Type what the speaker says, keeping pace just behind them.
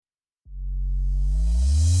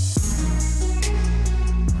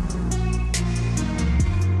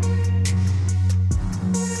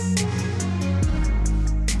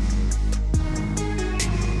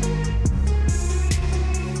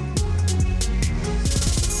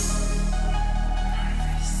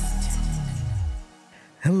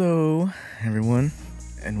Hello, everyone,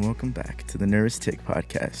 and welcome back to the Nervous Tick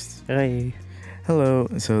podcast. Hey, Hello,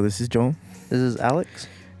 so this is Joel, this is Alex.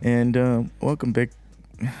 and welcome back.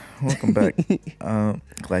 Welcome back.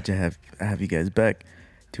 Glad to have you guys back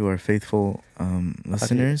to our faithful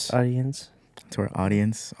listeners, Audience. to our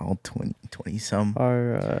audience, all 20 some.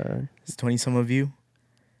 Our, It's 20 some of you.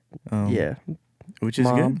 yeah. Which is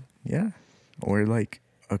Mom. good. Yeah, we're like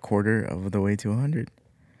a quarter of the way to 100,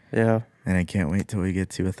 Yeah. and I can't wait till we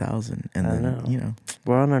get to 1,000, and I then know.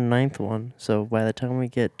 We're on our 9th one, so by the time we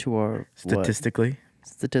get to our, statistically.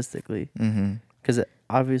 statistically, Mm-hmm. because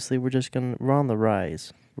obviously we're on the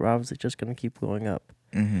rise. We're obviously just gonna keep going up.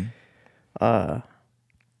 Mm-hmm.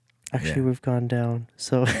 Actually, Yeah. we've gone down.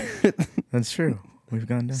 So, That's true. We've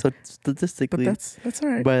gone down. so But statistically, that's all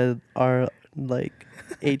right. by our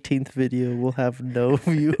 18th video, we'll have no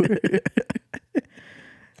viewer.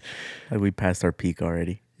 Like we passed our peak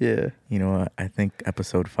already. Yeah. You know what? I think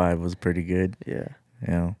episode 5 was pretty good. Yeah.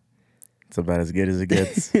 You know, it's about as good as it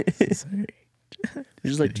gets. You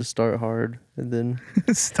just like to start hard and then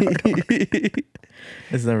Start hard.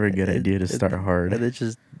 It's never a good idea to start hard. and then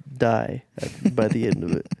just die by the end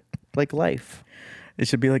of it, like life. It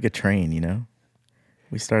should be like a train, you know?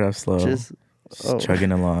 We start off slow, Just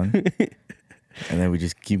chugging along, and then we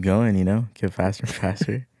just keep going, you know? Get faster and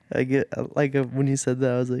faster. I get when you said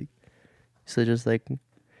that, I was like, so just like,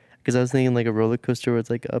 because I was thinking like a roller coaster where it's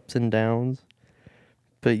like ups and downs,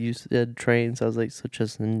 but you said train, so I was like, so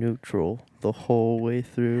just neutral the whole way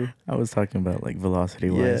through. I was talking about like velocity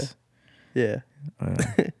wise. Yeah.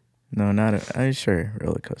 No, not a sure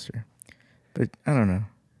roller coaster, but I don't know.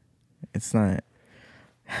 It's not.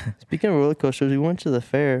 Speaking of roller coasters, we went to the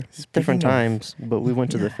fair. Different times, but we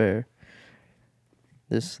went to the fair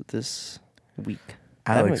this week.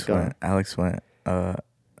 Alex went.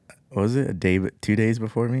 What was it 2 days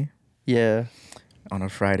before me? Yeah. On a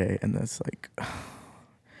Friday, and that's like,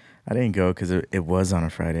 I didn't go because it was on a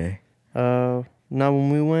Friday. No, when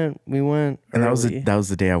we went And early. that was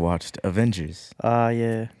the day I watched Avengers.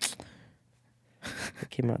 Yeah. It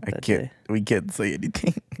came out that day. We can't say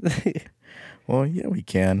anything. Well, yeah, we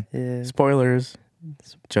can. Yeah. Spoilers,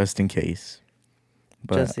 just in case.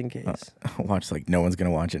 But Just in case. watch like no one's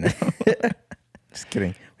gonna watch it now. Just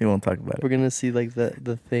kidding. We won't talk about We're it. gonna see like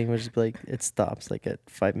the thing which is like it stops like at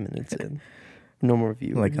 5 minutes in. No more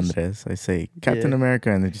viewers. Like Andres, I say Captain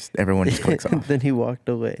America, and then everyone just clicks off. Then he walked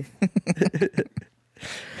away.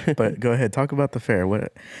 But go ahead, talk about the fair.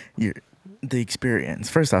 The experience.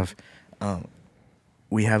 First off,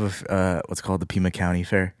 we have what's called the Pima County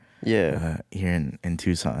Fair. Yeah. Here in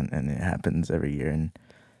Tucson, and it happens every year,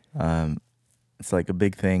 and it's like a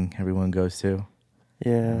big thing everyone goes to.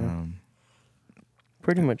 Yeah.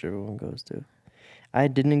 Pretty much everyone goes to. I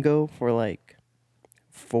didn't go for like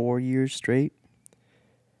 4 years straight.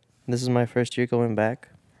 This is my first year going back.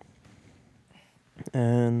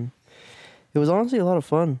 And it was honestly a lot of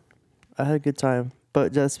fun. I had a good time.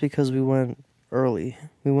 But that's because we went early.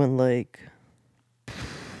 We went like...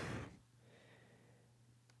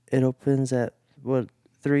 It opens at,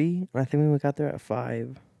 3? And I think we got there at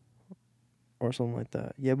 5. Or something like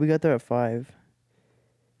that. Yeah, we got there at 5.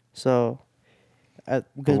 So... But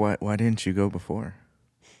why didn't you go before?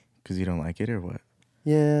 Because you don't like it, or what?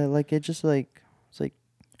 Yeah, like it just like... It's like...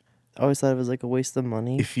 I always thought it was like a waste of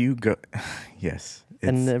money. If you go... Yes. It's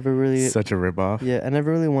and never really... such a ripoff. Yeah, I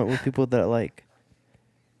never really went with people that like...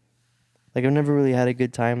 Like, I've never really had a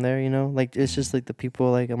good time there, you know? Like, it's just like the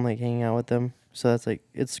people, like, I'm like hanging out with them. So that's like...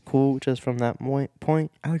 It's cool just from that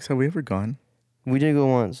point. Alex, have we ever gone? We did go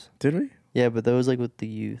once. Did we? Yeah, but that was like with the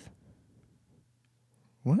youth.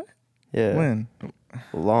 What? Yeah. When?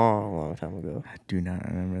 A long time ago. I do not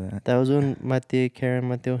remember that. That was when Matthew, Karen,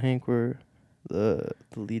 Matthew, Hank were the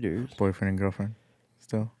leaders. Boyfriend and girlfriend?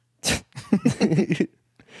 Still?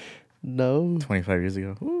 No. 25 years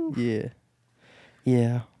ago. Woo. Yeah.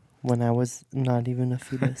 Yeah. When I was not even a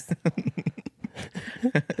fetus.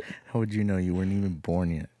 How would you know? You weren't even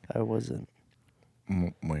born yet. I wasn't.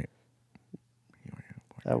 Wait. You weren't even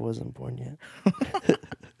born. I wasn't born yet.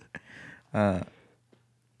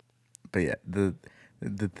 But yeah, the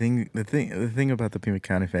thing about the Pima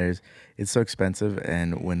County Fair is it's so expensive,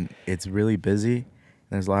 and when it's really busy,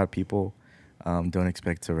 there's a lot of people. Don't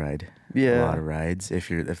expect to ride a lot of rides if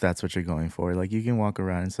that's what you're going for. Like, you can walk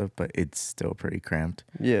around and stuff, but it's still pretty cramped.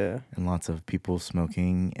 Yeah. And lots of people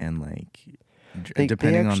smoking, and like They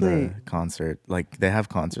depending actually, on the concert, like they have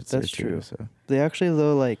concerts that's there too. true. So They actually,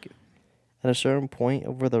 though, like at a certain point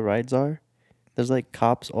of where the rides are, there's like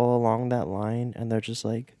cops all along that line, and they're just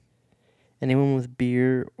like, anyone with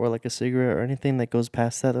beer or like a cigarette or anything that goes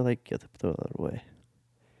past that, they're like, you have to throw that away.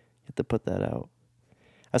 You have to put that out.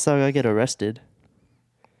 I saw a guy get arrested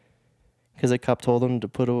because the cop told him to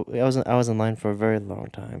put. I was in line for a very long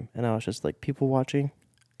time, and I was just like people watching.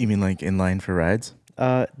 You mean like in line for rides?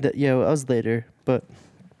 Yeah, I was later, but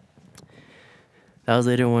that was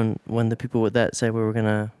later when the people with that said we were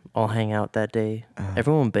gonna all hang out that day.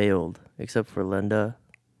 Everyone bailed except for Linda,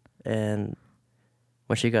 and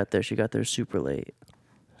when she got there super late.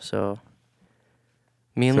 So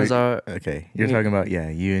me and Lazar. Okay, you're talking about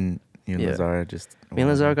you and Lazar just. Me and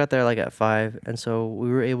Lazar got there like at 5, and so we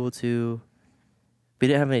were able to. We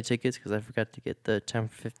didn't have any tickets because I forgot to get the 10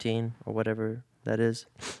 for 15 or whatever that is.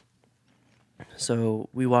 So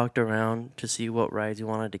we walked around to see what rides we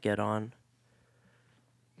wanted to get on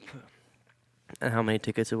and how many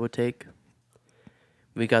tickets it would take.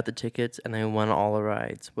 We got the tickets and then we went on all the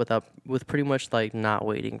rides with pretty much like not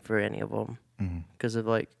waiting for any of them because of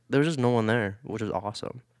like there was just no one there, which was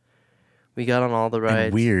awesome. We got on all the rides.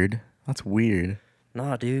 And weird. That's weird.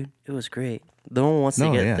 Nah, dude, it was great. No one wants to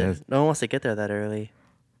get there. No one wants to get there that early.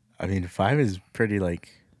 I mean, 5 is pretty like.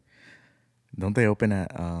 Don't they open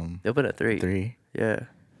at They open at 3. 3? Yeah.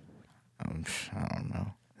 I don't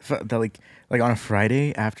know. That like on a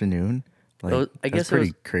Friday afternoon, like I guess that's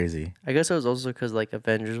pretty crazy. I guess it was also because like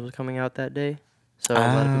Avengers was coming out that day, so a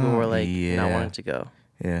lot of people were like not wanting to go.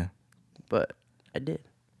 Yeah. But I did.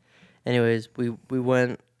 Anyways, we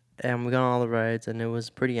went and we got on all the rides and it was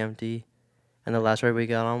pretty empty, and the last ride we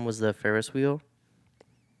got on was the Ferris wheel,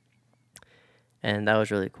 and that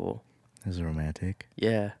was really cool. It was romantic.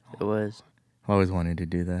 Yeah, it was. I always wanted to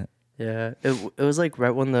do that. Yeah, it was like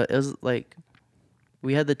right when it was like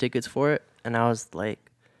we had the tickets for it, and I was like,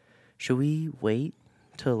 should we wait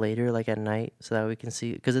till later, like at night, so that we can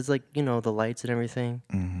see? Because it's like, you know, the lights and everything.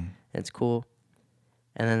 Mm-hmm. It's cool.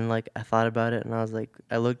 And then like I thought about it, and I was like,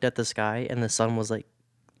 I looked at the sky, and the sun was like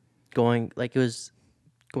going, like it was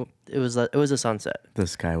a sunset. The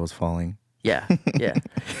sky was falling. Yeah, yeah.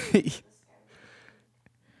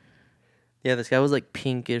 Yeah, the sky was like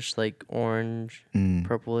pinkish, like orange,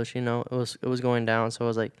 purplish, you know. It was going down, so I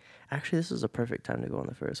was like, actually this is a perfect time to go on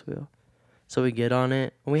the Ferris wheel. So we get on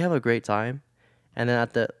it and we have a great time. And then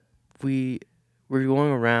we're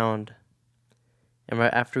going around, and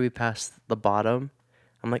right after we pass the bottom,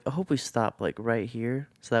 I'm like, I hope we stop like right here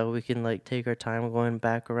so that we can like take our time going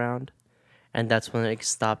back around. And that's when it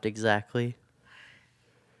stopped exactly.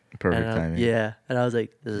 Perfect timing. Yeah. And I was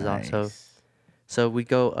like, this is awesome. So we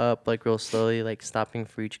go up like real slowly, like stopping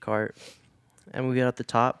for each cart, and we get at the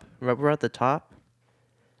top. Right, we're at the top.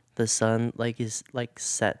 The sun like is like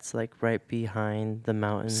sets like right behind the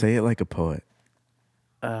mountain. Say it like a poet.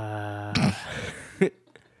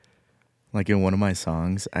 Like in one of my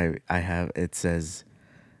songs, I have it says,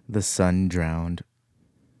 "The sun drowned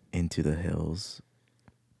into the hills,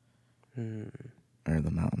 or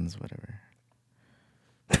the mountains, whatever."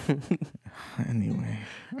 Anyway.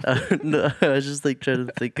 No, I was just like trying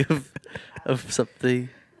to think of something.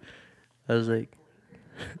 I was like,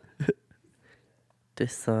 the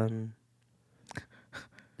sun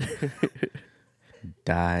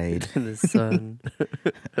died. the sun.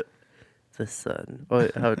 The sun. Oh,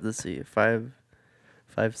 let's see.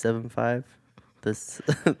 575. The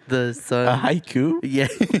sun. A haiku? Yeah.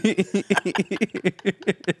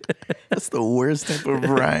 That's the worst type of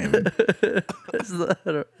rhyme. It's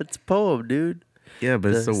a poem, dude. Yeah,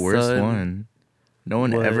 but it's the worst one. No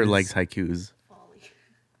one ever likes haikus.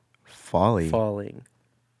 Falling.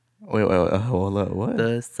 Wait, hold up. What?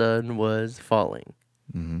 The sun was falling.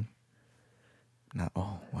 Mm-hmm. No,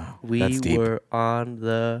 oh, wow. We That's deep. were on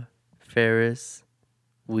the Ferris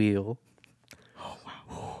wheel. Oh,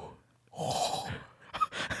 wow.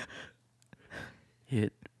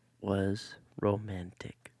 It was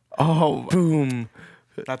romantic. Oh, Boom.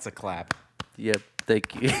 that's a clap. Yep,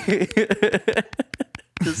 thank you.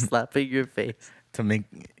 Just slapping your face. To make,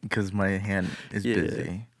 because my hand is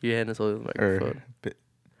busy. Your hand is holding the microphone.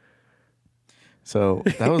 So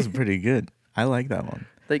that was pretty good. I like that one.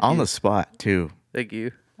 Thank on you. The spot too. Thank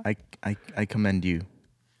you. I commend you.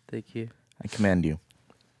 Thank you. I command you.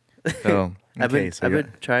 So okay, I've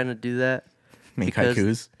been trying to do that. Make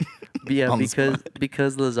haikus. Yeah,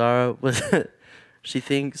 because Lazara was she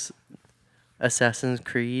thinks Assassin's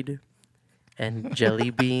Creed and Jelly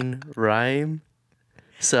Bean rhyme.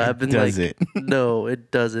 So I've been does like, no,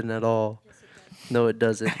 it doesn't at all. No, it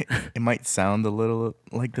doesn't. It might sound a little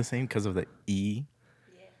like the same because of the E.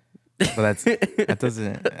 Yeah. But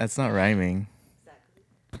that's not rhyming.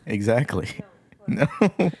 Exactly. No.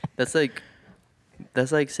 That's like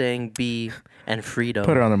saying B and freedom.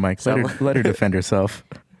 Put her on the mic. Let her defend herself.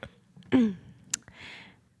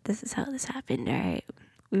 This is how this happened, all right?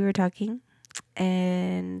 We were talking,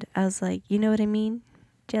 and I was like, you know what I mean?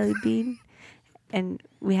 Jelly Bean, and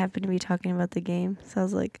we happened to be talking about the game. So I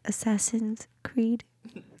was like, Assassin's Creed.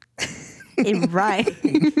 It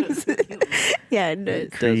rhymes. Yeah, no,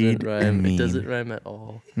 It Creed doesn't rhyme. mean. It doesn't rhyme at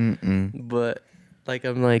all. Mm-mm. But I've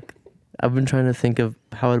been trying to think of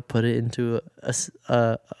how to put it into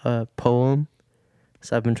a poem.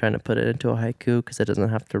 So I've been trying to put it into a haiku because it doesn't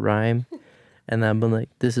have to rhyme. And I've been like,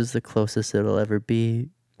 this is the closest it'll ever be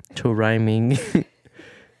to rhyming.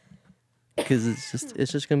 Because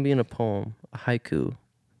it's just gonna be in a poem, a haiku.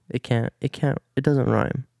 It doesn't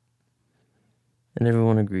rhyme. And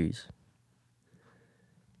everyone agrees.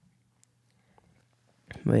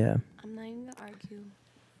 But yeah. I'm not even gonna argue.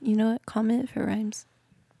 You know what? Comment if it rhymes.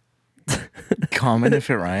 Comment if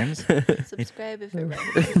it rhymes. Subscribe if it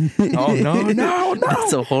rhymes. Oh no!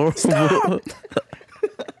 That's a horrible.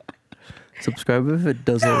 Subscribe if it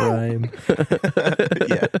doesn't rhyme.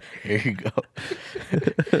 Yeah, here you go.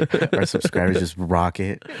 Our subscribers just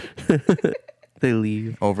rocket They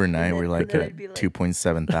leave. overnight. We're like then at it'd be like-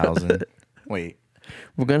 2.7 thousand. Wait,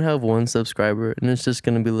 We're gonna have one subscriber, and it's just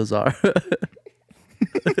gonna be Lazar.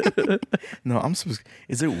 no,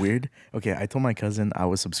 is it weird? Okay, I told my cousin I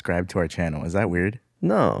was subscribed to our channel. Is that weird?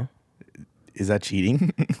 No. Is that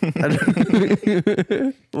cheating?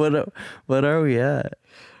 What are we at?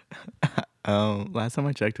 Last time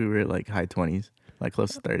I checked, we were at like high 20s, like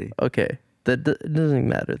close to 30. Okay, it doesn't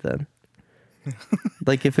matter then.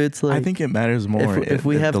 Like if it's like I think it matters more if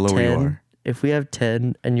we have the lower you 10, are. if we have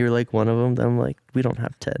 10 and you're like one of them, then I'm like, we don't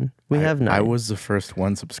have 10. We have 9. I was the first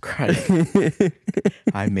one subscribed.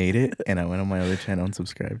 I made it, and I went on my other channel and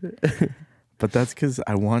subscribed. But that's because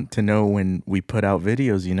I want to know when we put out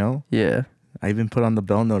videos, you know? Yeah, I even put on the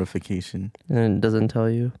bell notification and it doesn't tell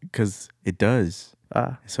you. because it does.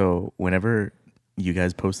 So whenever you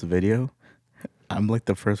guys post a video, I'm like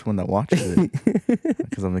the first one that watches it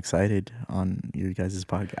because I'm excited on your guys'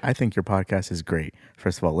 podcast. I think your podcast is great.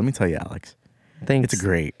 First of all, let me tell you, Alex, Thanks. it's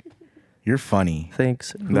great. You're funny.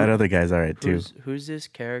 Thanks. That other guy's all right too. Who's this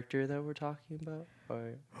character that we're talking about?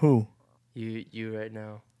 Or Who? you right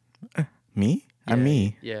now? Me? I'm Yeah,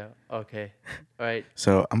 me. Yeah. Okay. All right.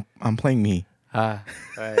 So I'm playing me. All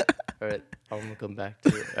right. All right. I'm gonna come back to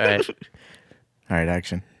it. All right. All right,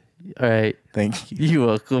 action. All right. Thank you. You're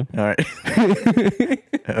welcome. All right.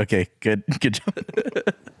 Okay, good job.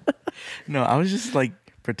 No, I was just like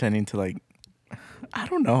pretending to like, I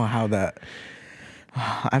don't know how that.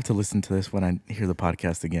 I have to listen to this when I hear the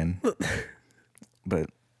podcast again. But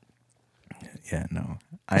yeah, no,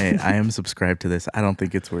 I am subscribed to this. I don't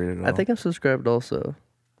think it's weird at all. I think I'm subscribed also,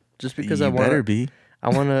 just because you I want. better be. I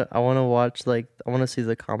wanna watch I wanna see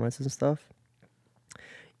the comments and stuff.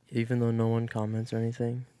 Even though no one comments or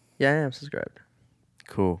anything. Yeah, I am subscribed.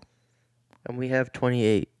 Cool. And we have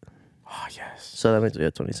 28. Oh yes. So that means we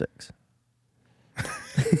have 26.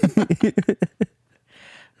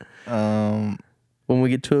 When we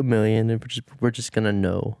get to 1 million, we're just gonna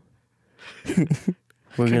know. We're gonna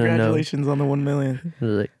know. Congratulations on the 1 million.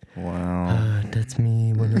 We're like, Wow. that's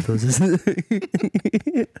me. One of those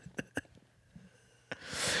is.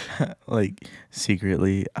 Like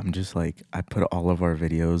secretly, I'm just like I put all of our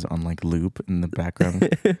videos on like loop in the background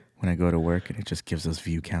when I go to work, and it just gives us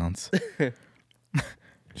view counts.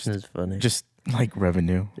 It's funny. Just like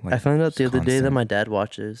revenue. Like, I found out the just other day that constant. my dad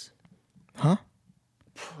watches. Huh?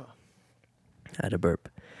 I had a burp.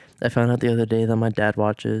 I found out the other day that my dad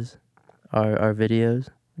watches our videos,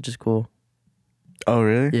 which is cool. Oh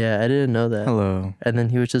really? Yeah, I didn't know that. Hello. And then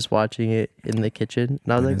he was just watching it in the kitchen,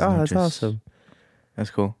 and I was like, Buenas "Oh, that's noches. awesome."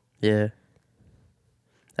 That's cool. Yeah.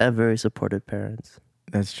 I have very supportive parents.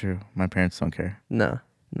 That's true. My parents don't care. No,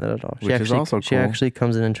 not at all. Which is also She cool. actually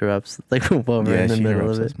comes and interrupts, like while we're in the she middle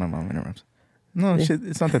interrupts of us. it. My mom interrupts. No, Yeah.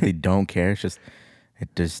 it's not that they don't care. It's just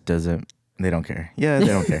it just doesn't. They don't care. Yeah, they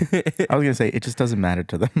don't care. I was gonna say it just doesn't matter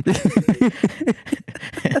to them.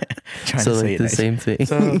 Trying So to say like it the nice. same thing.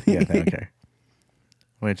 So yeah, they don't care.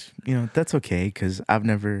 Which that's okay because I've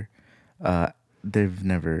never, they've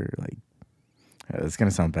never like. It's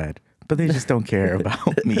gonna sound bad, but they just don't care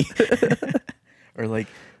about me. Or like,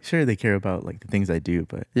 sure they care about like the things I do,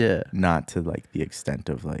 but Yeah. not to like the extent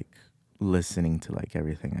of like listening to like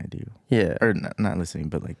everything I do, Yeah. or not listening,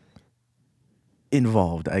 but like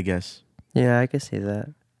involved, I guess. Yeah, I can see that.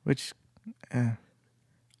 Which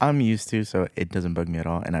I'm used to, so it doesn't bug me at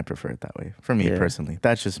all, and I prefer it that way. For me Yeah. personally,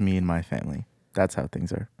 that's just me and my family. That's how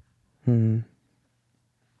things are.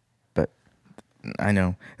 But I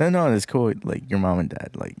know, no, it's cool. Like your mom and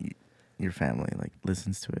dad, like your family, like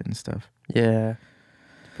listens to it and stuff. Yeah.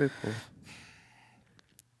 It's pretty cool.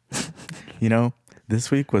 This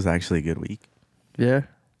week was actually a good week. Yeah.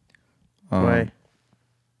 Why?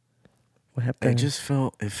 What it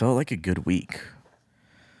happened? felt like a good week.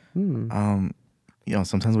 Hmm.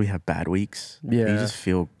 Sometimes we have bad weeks. You Yeah. just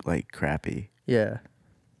feel like crappy. Yeah.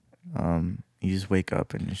 You just wake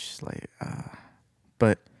up and it's just like,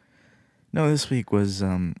 but no, this week was,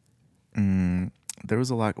 there was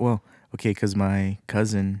a lot. Well, okay, because my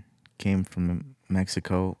cousin came from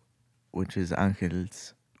Mexico, which is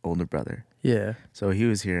Angel's older brother. Yeah. So he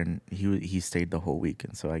was here and he stayed the whole week.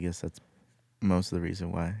 And so I guess that's most of the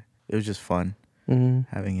reason why. It was just fun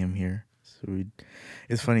having him here. So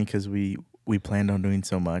it's funny because we planned on doing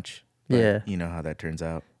so much. But Yeah. you know how that turns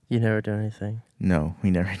out. You never do anything. No,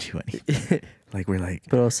 we never do anything. Like we're like,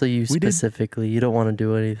 But also you We did- specifically, you don't want to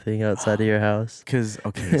do anything outside of your house. because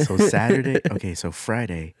okay, so Saturday, okay, so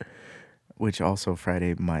Friday, which also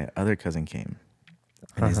Friday, my other cousin came,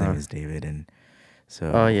 and his name Uh-huh. is David, and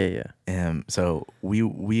so Oh yeah, yeah. so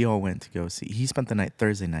we all went to go see. He spent the night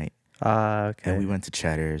Thursday night, Ah, okay. and we went to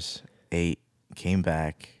Cheddar's, ate, came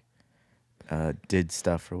back, did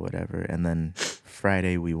stuff or whatever, and then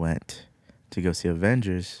Friday we went to go see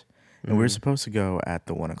Avengers, and we were Mhm. supposed to go at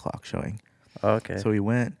the 1:00 showing. Okay. So we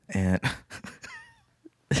went, and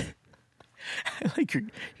I like your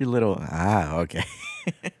little okay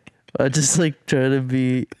I just like try to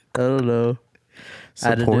be, I don't know.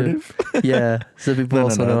 Additive. supportive. Yeah. So people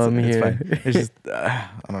also know I'm it's here. fine. It's just I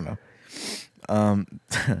don't know.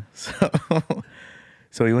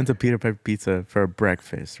 So we went to Peter Piper Pizza for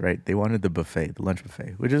breakfast. Right? They wanted the buffet, the lunch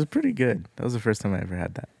buffet, which is pretty good. That was the first time I ever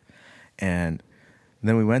had that. And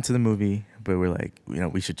then we went to the movie, but we're like,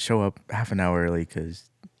 we should show up half an hour early because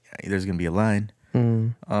there's gonna be a line.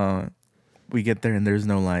 Mm. We get there and there's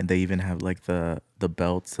no line. They even have like the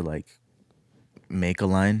belts to like make a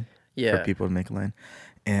line Yeah. for people to make a line.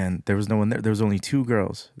 And there was no one there. There was only 2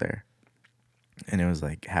 girls there. And it was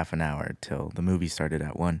like half an hour till the movie started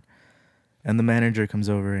at 1. And the manager comes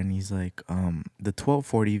over and he's like, the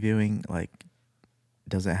 12:40 viewing like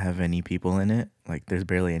doesn't have any people in it. Like there's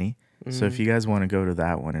barely any. So if you guys want to go to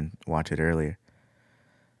that one and watch it earlier.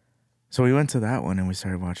 So we went to that one and we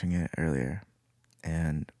started watching it earlier.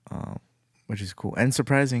 And which is cool and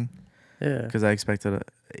surprising Yeah. because I expected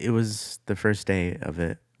it was the first day of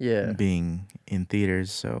it Yeah. being in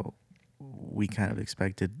theaters, so we kind of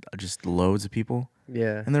expected just loads of people,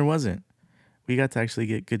 Yeah. and there wasn't. We got to actually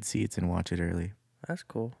get good seats and watch it early, That's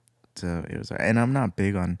cool. so it was. And I'm not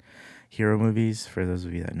big on hero movies. For those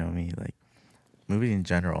of you that know me, like movies in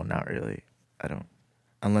general, not really. I don't,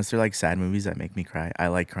 unless they're like sad movies that make me cry. I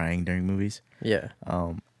like crying during movies. Yeah.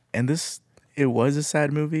 And it was a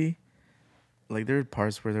sad movie. Like there were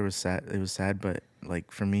parts where it was sad, but like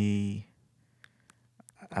for me,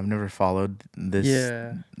 I've never followed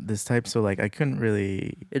this type, so like I couldn't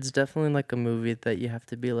really. It's definitely like a movie that you have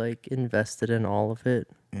to be like invested in all of it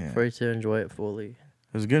Yeah, for you to enjoy it fully.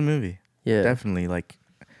 it was a good movie. Yeah. Definitely, like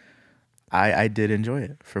I did enjoy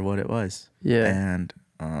it for what it was. Yeah. And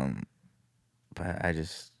but I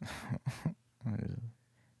just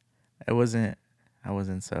I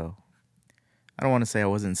wasn't so. I don't want to say I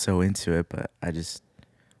wasn't so into it, but I just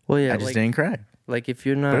Well, yeah. I just like, didn't cry. like if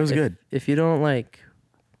you're not, But it was good. If you don't like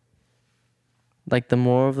the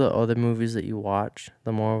more of the other movies that you watch,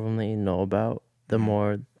 the more of them that you know about,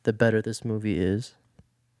 the better this movie is.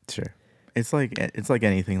 Sure. It's like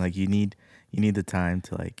anything. Like you need the time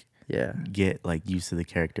to like Yeah. get like used to the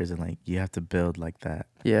characters and like you have to build like that.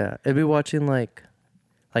 Yeah. I'd be watching like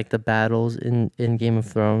the battles in Game of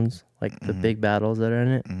Thrones, like the big battles that are in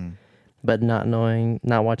it, but not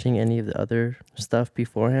watching any of the other stuff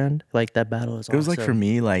beforehand. Like that battle is It was like for awesome.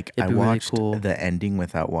 me, like It'd I be really watched cool. the ending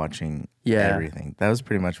without watching Yeah. everything. That was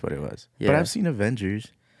pretty much what it was. But Yeah. I've seen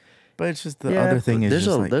Avengers. But it's just the Yeah, other thing is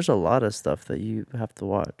just like there's a lot of stuff that you have to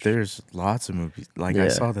watch. there's lots of movies. Like I Yeah.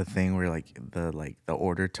 saw the thing where like the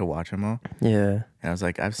order to watch them all, Yeah. and I was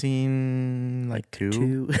like, I've seen like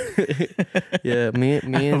two. Yeah, me Out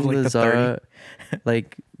and of, like, the 30. Lazara,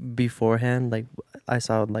 like beforehand, like I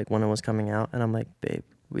saw like when it was coming out, and I'm like, babe,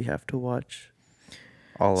 we have to watch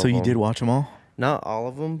all of So them. you did watch them all? Not all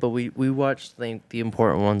of them, but we watched the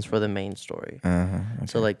important ones for the main story. Okay.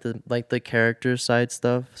 So like the character side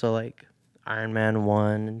stuff. So like Iron Man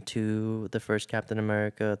 1 and 2, the first Captain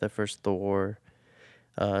America, the first Thor,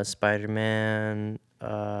 Spider-Man,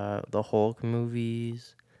 the Hulk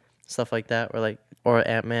movies, stuff like that, or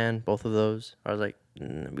Ant-Man, both of those. I was like,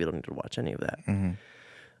 we don't need to watch any of that.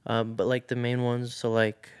 But like the main ones, so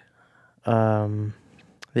like the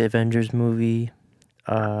Avengers movie,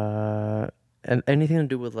 and anything to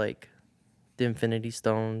do with like the Infinity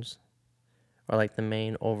Stones or like the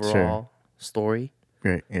main overall story.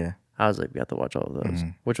 Great. Yeah. I was like, we have to watch all of those,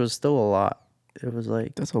 which was still a lot. it was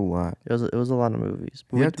like That's a lot. it was a lot of movies.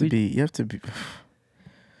 You have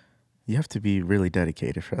to be really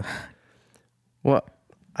dedicated for that. Well,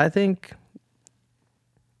 I think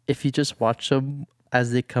if you just watch them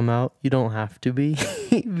as they come out, you don't have to be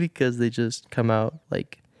because they just come out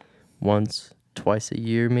like once, twice a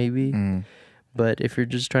year maybe. Mm. But if you're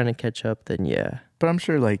just trying to catch up, then yeah. But I'm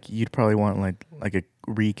sure like you'd probably want like a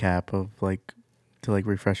recap of like to like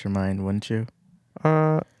refresh your mind, wouldn't you?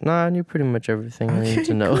 No, I knew pretty much everything I need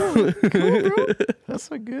to know. Cool, bro. That's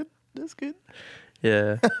so good. That's good.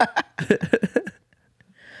 Yeah.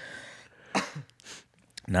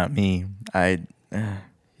 Not me.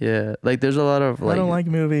 Yeah. Like there's a lot of I like don't like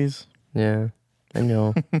movies. yeah. I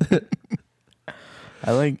know.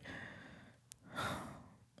 I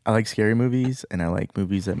like scary movies, and I like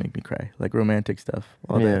movies that make me cry, like romantic stuff,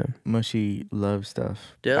 all Yeah. that mushy love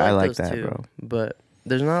stuff. Yeah, I like those that, too, bro. But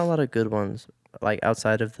there's not a lot of good ones like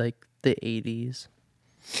outside of like the 80s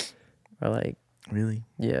or like Really?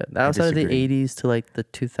 yeah, outside of the disagree. 80s to like the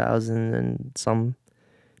 2000 and some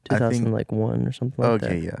I think- 2001 or something like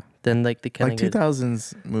Okay, that. yeah. Then like the kind Like of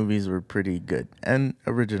 2000s movies were pretty good and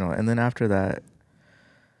original, and then after that,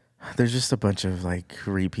 there's just a bunch of like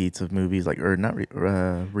repeats of movies, like or not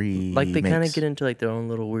remakes. like they kind of get into like their own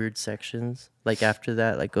little weird sections. Like after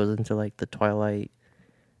that, like goes into like the Twilight,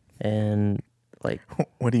 and like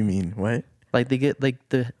What do you mean? What? like they get like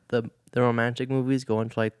the romantic movies go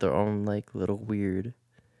into like their own like little weird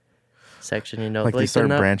section. You know, Like they they're start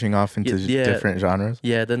not- branching off into yeah. different genres.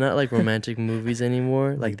 Yeah, they're not like romantic movies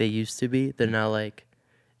anymore, like Like- they used to be. They're now like,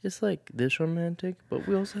 it's like this romantic, but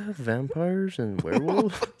we also have vampires and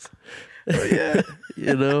werewolves. Oh, yeah.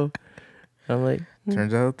 You know, I'm like,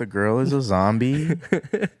 Turns out the girl is a zombie.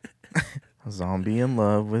 A zombie in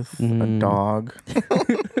love with a Mm. dog.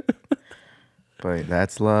 But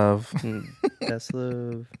that's love. that's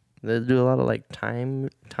love. They do a lot of like time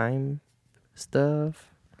stuff.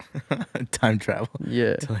 Time travel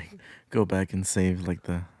Yeah, to like go back and save like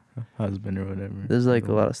the husband or whatever. there's like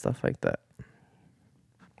a lot of stuff like that.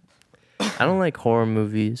 I don't like horror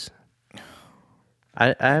movies.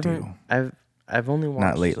 I haven't. do. I've only watched.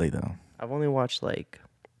 Not lately though. I've only watched like,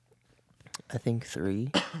 I think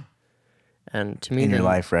 3, and to me, In your they're-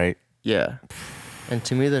 life, right? yeah, and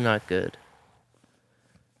to me they're not good.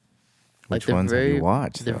 Which they're ones have you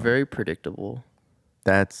watched? They're though? very predictable.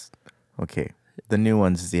 That's okay. The new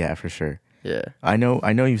ones, yeah, for sure. Yeah, I know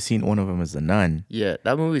you've seen one of them as The Nun. yeah,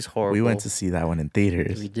 that movie's horrible. We went to see that one in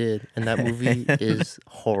theaters. We did, and that movie is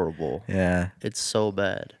horrible. Yeah. It's so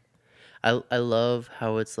bad. I love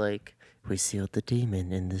how it's like we sealed the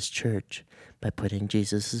demon in this church by putting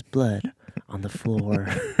Jesus's blood on the floor.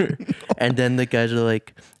 And then the guys are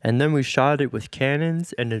like, and then we shot it with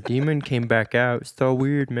cannons and the demon came back out. It's so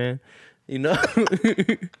weird, man. You know?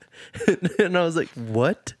 And I was like,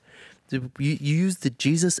 what? You used the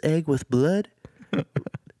Jesus egg with blood?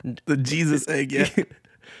 The Jesus egg, yeah.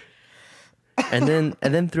 And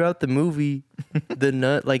then throughout the movie, the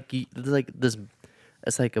nun there's like this.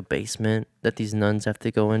 It's like a basement that these nuns have to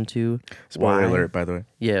go into. Spoiler Why? alert, by the way.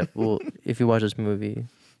 Yeah, well, if you watch this movie,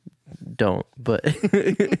 don't. But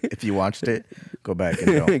If you watched it, go back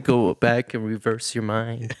and don't. go back and reverse your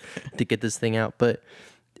mind to get this thing out. But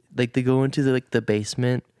like they go into the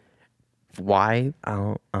basement. Why?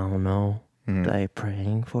 I don't know. Mhm. They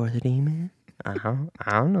praying for the demon? I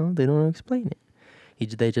don't know. They don't explain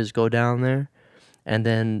it. They just go down there, and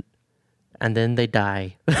then they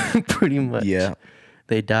die. Pretty much. Yeah.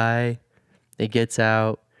 They die. It gets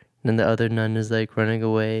out. And then the other nun is like running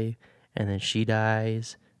away, and then she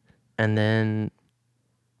dies, and then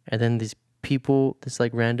these people, this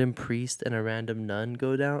like random priest and a random nun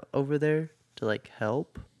go down over there to like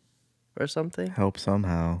help or something. Help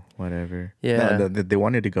somehow, whatever. Yeah. No, they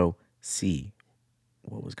wanted to go see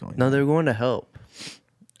what was going No, on. they're going to help.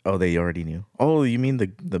 Oh, they already knew. Oh, you mean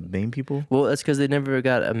the main people? Well, that's because they never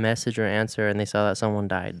got a message or answer, and they saw that someone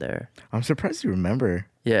died there. I'm surprised you remember.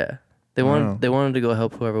 Yeah, they Wow. wanted to go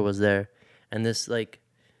help whoever was there, and this like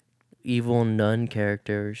evil nun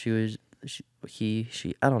character, she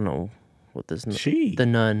I don't know what this She. the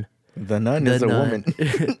nun. The nun The is a nun.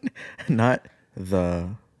 woman. Not the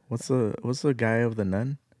what's the guy of the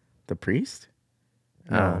nun? The priest?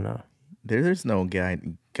 I don't know. There's no guy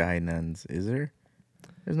nuns, is there?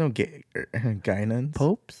 There's no guy nuns.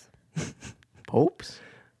 Popes? Popes?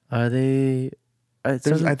 Are they? I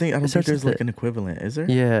don't think there's like an equivalent, is there?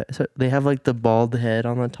 Yeah, so they have like the bald head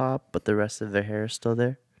on the top, but the rest of their hair is still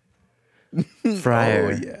there.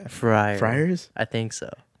 Friar. Oh, yeah. Friar. Friars? I think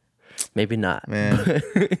so. Maybe not. Man.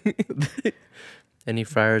 Any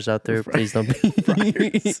friars out there, please don't be.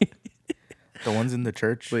 Friars. The ones in the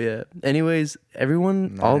church. But yeah. Anyways,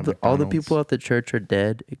 everyone, Not all at the McDonald's. people at the church are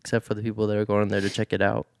dead except for the people that are going there to check it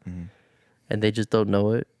out, Mhm. and they just don't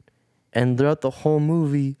know it. And throughout the whole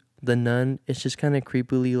movie, the nun, it's just kind of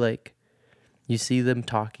creepily like, you see them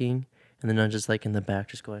talking, and the nun just like in the back,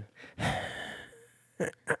 just going,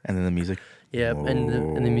 And then the music. yeah, yeah.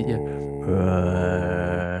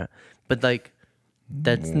 But like,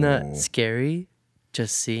 that's not scary.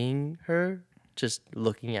 Just seeing her, just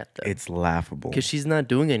looking at them. It's laughable. Because she's not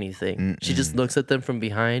doing anything. She just looks at them from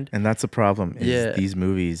behind. And that's the problem. Is Yeah. these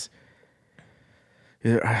movies,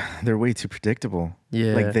 they're way too predictable.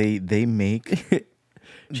 Yeah. Like they make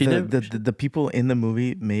She the, never- the people in the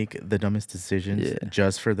movie make the dumbest decisions Yeah.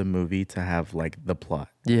 just for the movie to have like the plot.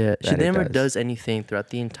 Yeah, she that it never does. does anything throughout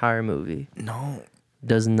the entire movie. No.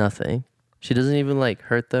 Does nothing. She doesn't even like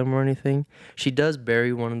hurt them or anything. She does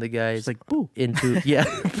bury one of the guys It's like boo. into yeah,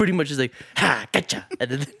 pretty much is like ha gotcha, and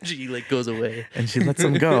then she like goes away. And she lets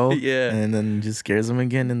them go. Yeah. And then just scares them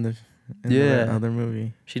again in the Yeah. other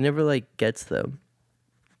movie. She never like gets them.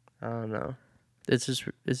 I don't know. It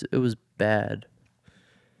was bad.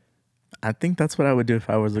 I think that's what I would do if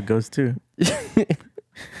I was a ghost too.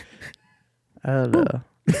 I don't know.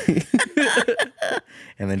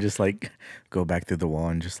 And then just like go back through the wall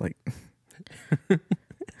and just like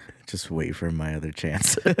just wait for my other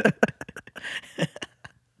chance.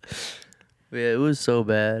 Yeah, it was so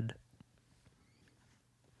bad.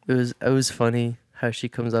 It was funny how she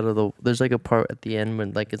comes out of the. There's like a part at the end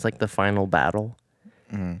when like it's like the final battle,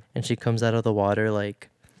 Mhm. and she comes out of the water like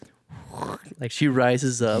she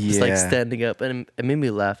rises up, it's like Yeah. standing up, and it made me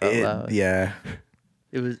laugh out loud. Yeah.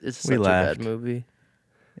 It's such We a laughed. bad movie.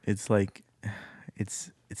 It's like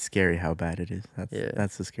it's scary how bad it is. Yeah.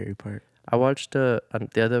 That's the scary part. I watched the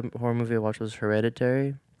other horror movie I watched was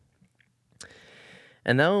Hereditary,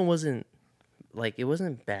 and that one wasn't like it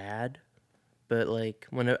wasn't bad, but like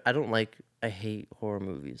I hate horror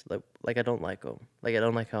movies. Like I don't like them. Like I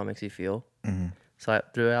don't like how it makes you feel. Mhm. So I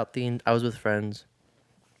was with friends,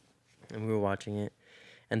 and we were watching it,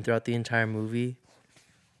 and throughout the entire movie.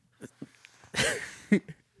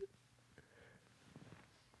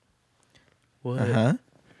 What? Uh-huh.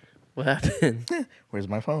 What happened? Where's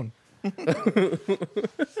my phone?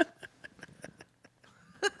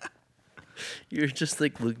 You're just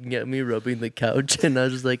like looking at me rubbing the couch, and I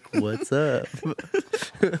was just like, "What's up?"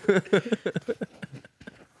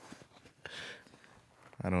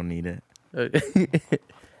 I don't need it.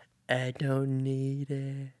 I don't need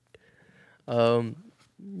it.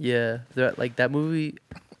 Yeah, like that movie.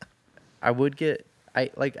 I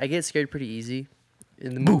get scared pretty easy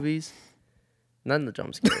in the movies. Not in the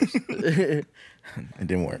jump scares, It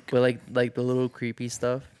didn't work. but like the little creepy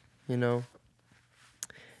stuff, you know.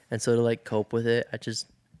 And so to like cope with it, I just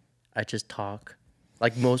talk.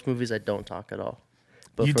 Like most movies, I don't talk at all.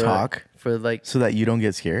 But You for, talk? for like So that you don't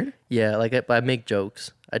get scared? yeah, like I make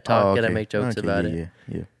jokes. I talk and I okay. make jokes Okay, about yeah, it.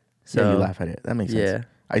 Yeah, yeah. So Yeah, you laugh at it. That makes sense. yeah.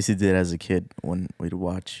 I used to do it as a kid when we'd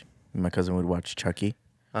watch. My cousin would watch Chucky.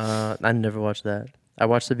 I never watched that. I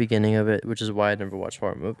watched the beginning of it, which is why I never watched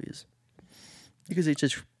horror movies. Because it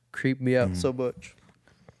just creeped me out so much.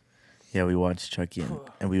 Yeah, we watched Chucky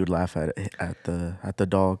and we would laugh at the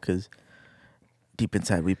doll because deep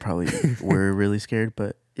inside we probably were really scared,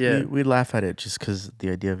 but Yeah. we'd laugh at it just because the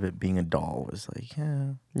idea of it being a doll was like,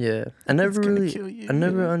 yeah, Yeah. I never gonna really kill you. I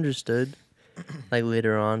never understood like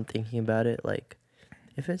later on thinking about it, like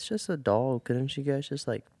if it's just a doll, couldn't you guys just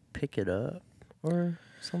like pick it up or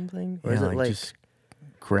something? Or is yeah, it like just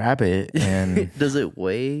grab it and does it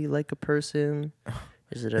weigh like a person?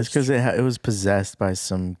 Is it it's because it was possessed by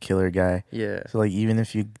some killer guy. yeah. So like even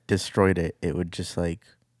if you destroyed it, it would just like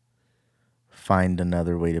find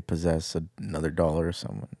another way to possess another doll or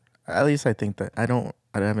someone. At least I think that I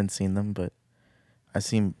haven't seen them, but I've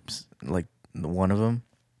seen like one of them.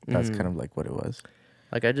 That's kind of like what it was.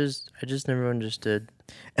 Like I just never understood.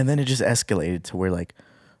 And then it just escalated to where like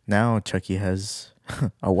now Chucky has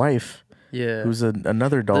a wife Yeah. who's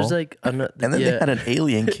another doll. There's like another and then they had an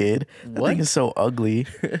alien kid. That What? thing is so ugly.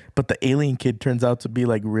 But the alien kid turns out to be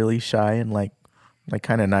like really shy and like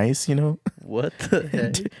kind of nice, you know, what the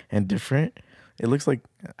heck? and different. It looks like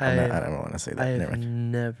I don't want to say that. I Never have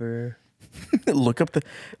mind. never. look up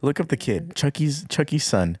the kid. Chucky's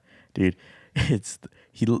son, dude.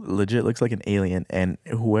 He legit looks like an alien, and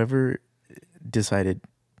whoever decided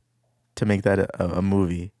to make that a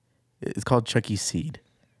movie, it's called Chucky Seed.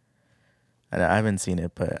 And I haven't seen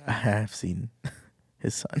it, but I have seen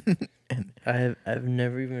his son. And I've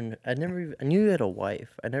never even. I knew he had a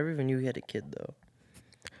wife. I never even knew he had a kid though.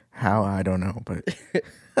 how I don't know, but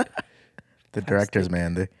the directors,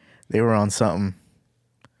 man, they were on something.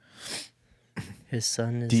 His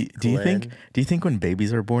son is Do you think when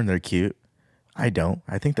babies are born they're cute? I don't.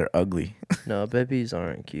 I think they're ugly. No, babies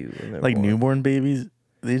aren't cute when they're Like born. newborn babies,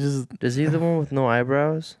 they just. Is he the one with no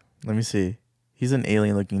eyebrows? Let me see. He's an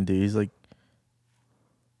alien looking dude. He's like,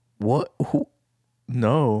 what? Who?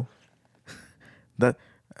 No. That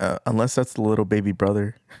unless that's the little baby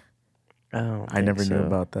brother. I never knew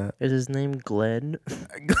about that. Is his name Glenn?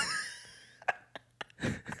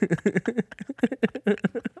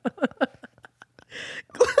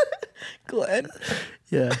 Glenn?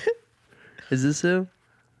 Yeah. Is this him?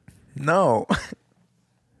 No.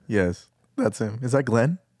 Yes, that's him. Is that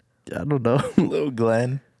Glenn? I don't know. Little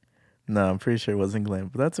Glenn? No, I'm pretty sure it wasn't Glenn.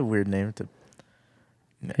 But that's a weird name to.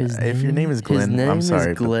 If your name is Glenn, his name I'm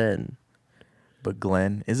sorry. is Glenn. But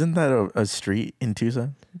Glenn, isn't that a street in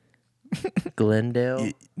Tucson?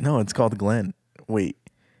 Glendale. No, it's called Glen. Wait,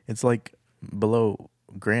 it's like below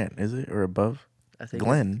Grant, is it, or above? I think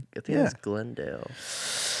Glen. I think it's Glendale.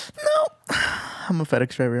 No, I'm a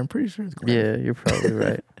FedEx driver. I'm pretty sure it's Glen. Yeah, you're probably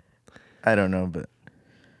right. I don't know, but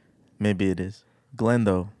maybe it is Glen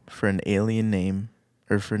though. For an alien name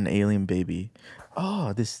or for an alien baby.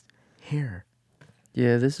 Oh, this hair.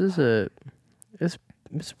 Yeah, this is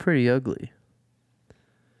it's pretty ugly.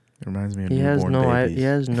 It reminds me of He has newborn no babies. he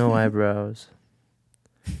has no eyebrows.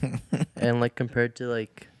 And like compared to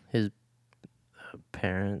like his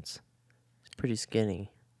parents, he's pretty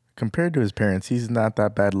skinny. Compared to his parents, he's not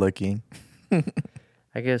that bad looking.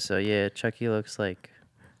 I guess so. Yeah, Chucky looks like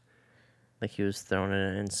he was thrown in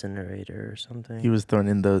an incinerator or something. He was thrown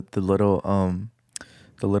in the little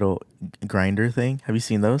grinder thing. Have you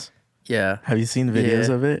seen those? Yeah. Have you seen videos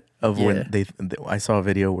of it? Of Yeah. when I saw a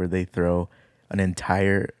video where they throw an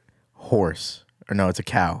entire horse, or no, it's a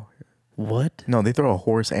cow. What? No, they throw a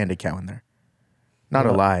horse and a cow in there. Not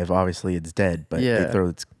What? alive, obviously it's dead, but Yeah. they throw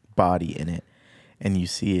its body in it, and you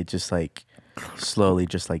see it just like slowly,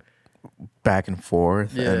 just like back and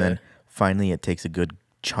forth, Yeah. and then finally it takes a good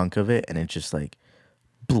chunk of it, and it just like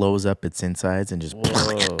blows up its insides, and just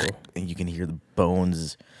Whoa. and you can hear the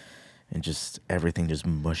bones and just everything just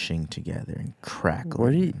mushing together and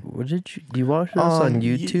crackling. Do you watch this on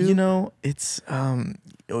YouTube? You know, it's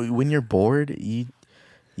when you're bored, you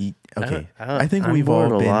okay. I think I'm we've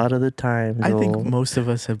bored all been a lot of the time. I think Joel. most of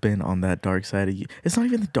us have been on that dark side of you. It's not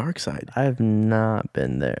even the dark side. I've not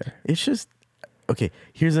been there. It's just okay.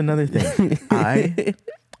 Here's another thing. I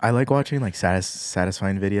like watching like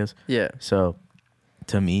satisfying videos. Yeah. So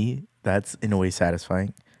to me, that's in a way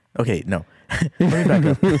satisfying. Okay, no. Let me back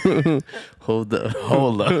up. Hold up.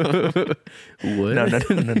 Hold up. What? No.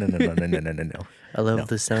 I love No.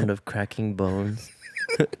 the sound of cracking bones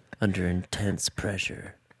under intense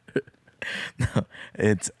pressure. No,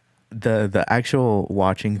 it's the actual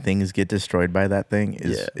watching things get destroyed by that thing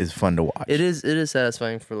is fun to watch. It is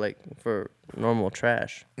satisfying for normal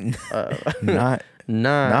trash.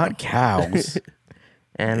 Not cows.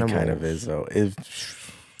 Animals. It kind of is though.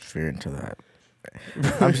 If you're into that,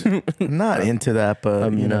 I'm not into that, but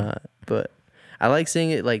I'm you know. not, but I like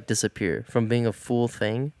seeing it like disappear from being a full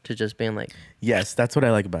thing to just being like Yes, that's what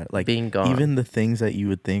I like about it. Like being gone. even the things that you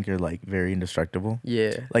would think are like very indestructible.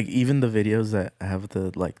 Yeah. Like even the videos that have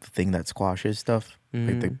the thing that squashes stuff.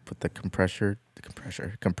 Like they put the compressor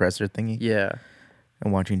thingy. Yeah.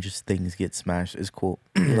 And watching just things get smashed is cool.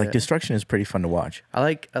 Like Yeah. destruction is pretty fun to watch. I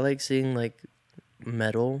like seeing like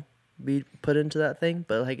metal be put into that thing,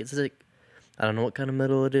 but like it's like I don't know what kind of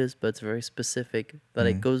metal it is, but it's very specific that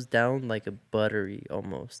it goes down like a buttery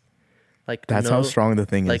almost. Like That's how strong the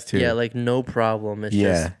thing like is too. yeah, like no problem. It's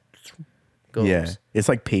Yeah. just goes. Yeah. It's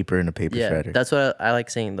like paper in a paper Yeah, shredder. that's what I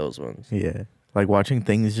like seeing those ones. Yeah. Like watching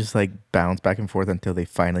things just like bounce back and forth until they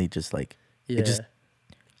finally just like Yeah. it just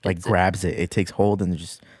like Gets it. grabs it. It takes hold and it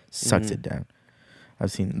just sucks it down.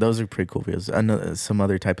 I've seen those are pretty cool videos. Another, some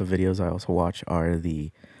other type of videos I also watch are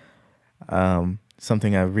the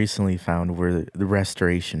something I've recently found were the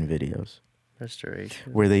restoration videos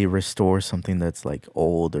Restoration. where they restore something that's like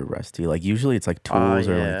old or rusty. Like usually it's like tools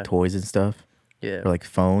or yeah. like toys and stuff Yeah. or like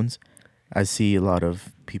phones. I see a lot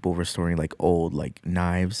of people restoring like old like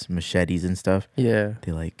knives, machetes and stuff. Yeah.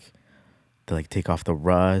 They like take off the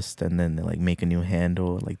rust and then they like make a new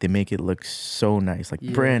handle. Like they make it look so nice, like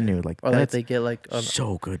brand new. Like Or like that's they get like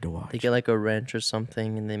so good to watch. they get like a wrench or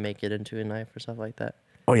something and they make it into a knife or stuff like that.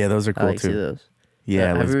 Oh yeah, those are I cool like to see too. those. Yeah,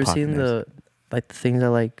 have those you ever pocket seen knives. the things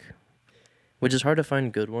that like, which is hard to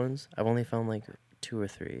find good ones. I've only found like 2 or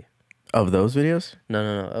 3. Of those videos?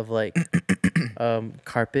 No, of like,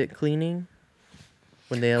 carpet cleaning.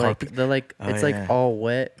 When they Carpet- they're like Oh, it's yeah. like all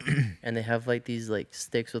wet, and they have like these like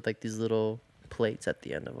sticks with like these little plates at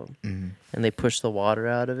the end of them, Mm-hmm. and they push the water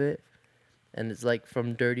out of it, and it's like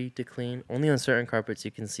from dirty to clean. Only on certain carpets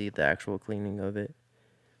you can see the actual cleaning of it,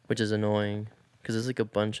 which is annoying because there's like a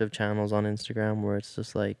bunch of channels on Instagram where it's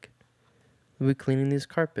just like, we're cleaning these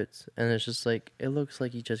carpets, and it's just like, it looks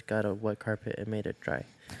like you just got a wet carpet and made it dry.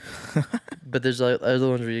 But there's like other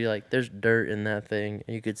ones where you like, there's dirt in that thing,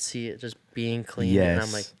 and you could see it just being cleaned, and I'm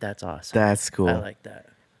Yes. like, that's awesome. That's cool. I like that.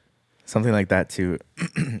 Something like that too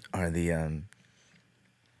are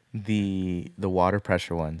the water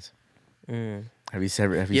pressure ones. Mm. Have you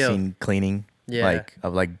Yo. seen cleaning Yeah. like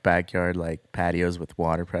of like backyard like patios with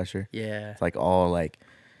water pressure? Yeah. It's like all like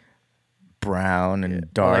brown and Yeah. Or,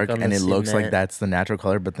 like, dark, on and the it looks like cement. that's the natural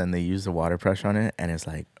color, but then they use the water pressure on it, and it's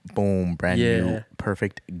like boom, brand new, Yeah.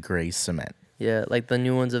 perfect gray cement. Yeah, like the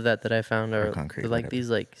new ones of that I found Or are concrete, they're like whatever. these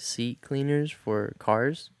like seat cleaners for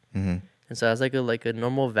cars. Mm-hmm. And so it has like a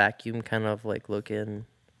normal vacuum kind of like looking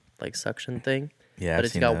like suction thing, Yeah, but I've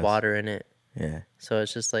it's seen got those. water in it. Yeah, So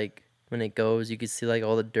it's just like when it goes, you can see like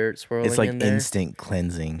all the dirt swirling it's like in there. instant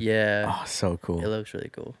cleansing. Yeah. Oh, so It cool. looks really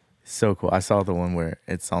cool. So cool. I saw the one where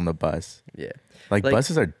it's on the bus. Yeah. Like, Like-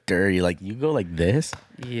 buses are dirty. Like you go like this.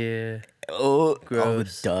 Yeah. Oh, all the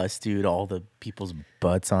Gross. dust, dude. All the people's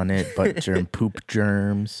butts on it. Butt germ, poop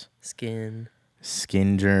germs, Skin.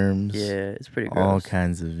 skin germs. Yeah, it's pretty gross. All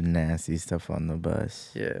kinds of nasty stuff on the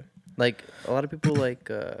bus. Yeah. Like a lot of people like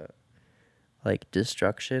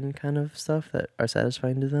destruction kind of stuff that are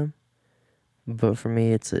satisfying to them. But for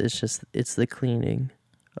me it's just the cleaning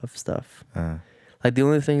of stuff. Like the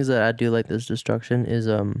only things that I do like this destruction is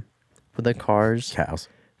with the cars. Cows.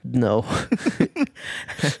 No.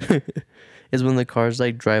 Is when the cars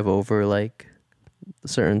like drive over like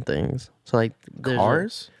certain things. So like there's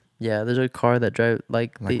Cars? there's a car that drive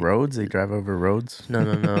like Roads? They drive over roads?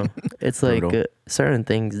 No. It's like Brutal. certain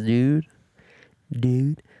things, dude.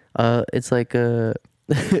 It's like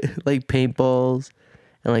like paintballs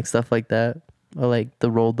and like stuff like that, or like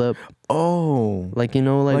the rolled up, Oh. like you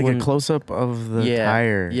know, like Like when, a close up of the Yeah,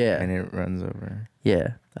 tire. yeah. And it runs over.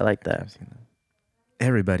 yeah, I like that. I've seen that. Hey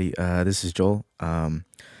everybody, this is Joel.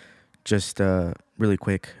 Just really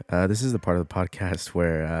quick, this is the part of the podcast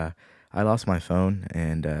where I lost my phone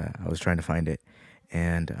and I was trying to find it,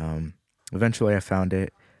 and eventually I found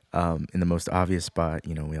it in the most obvious spot.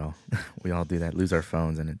 You know, we all do that, lose our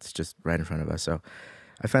phones, and it's just right in front of us. So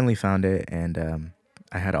I finally found it, and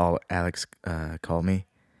I had Alex call me,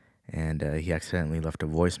 and he accidentally left a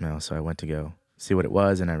voicemail. So I went to go see what it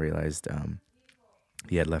was, and I realized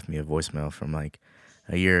he had left me a voicemail from like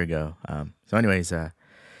a year ago. So anyways,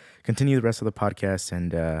 continue the rest of the podcast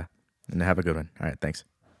and have a good one. All right, thanks.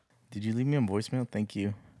 Did you leave me a voicemail? Thank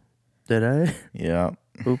you. Did I? Yeah.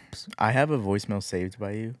 Oops. I have a voicemail saved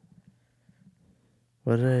by you.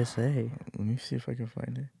 What did I say? Let me see if I can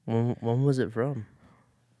find it. When was it from?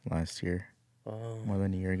 Last year. Oh. More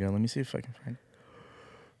than a year ago. Let me see if I can find it.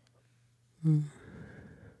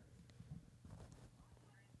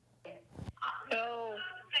 So,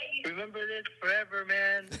 remember this forever,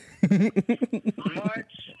 man.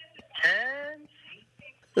 March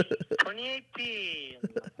 10th, 2018.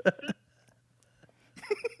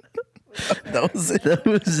 That was it. That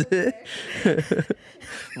was it.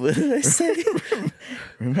 What did I say?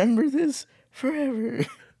 Remember this forever.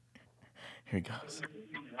 Here it goes.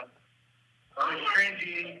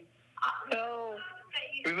 Cringy. So,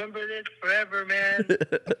 remember this forever, man.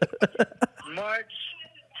 March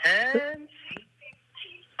 10th,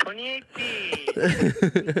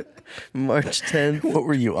 2018. March 10th. What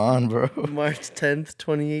were you on, bro? March 10th,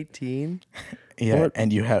 2018. Yeah, What?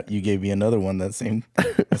 and you gave me another one that same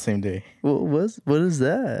day. What is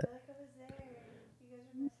that?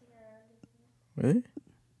 Really?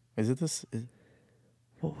 Is it this?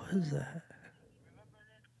 What was that?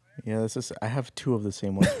 Yeah, this is. I have two of the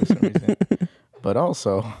same ones for some reason. But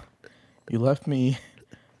also, you left me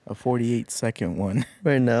a 48-second one.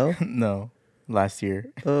 Right now? No, last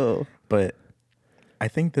year. Oh. But I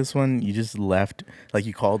think this one you just left. Like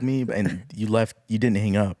you called me and you left. You didn't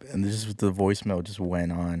hang up, and the voicemail just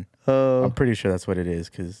went on. Oh. I'm pretty sure that's what it is,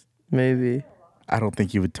 because Maybe. I don't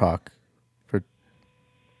think you would talk for.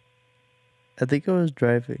 I think I was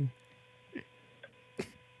driving.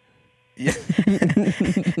 Yeah.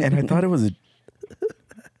 And I thought it was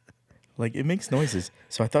like it makes noises,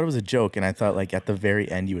 so I thought it was a joke, and I thought like at the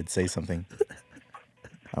very end you would say something.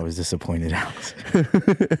 I was disappointed, Alex.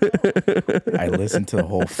 I listened to the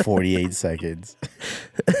whole 48 seconds.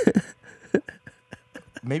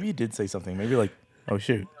 Maybe you did say something. Maybe like, oh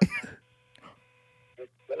shoot,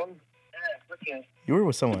 you were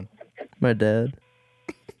with someone. My dad.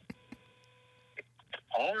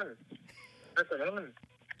 On. That's an on.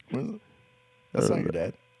 Was it? That's not your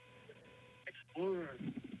dad.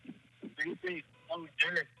 3-3. Oh,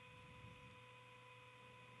 sure.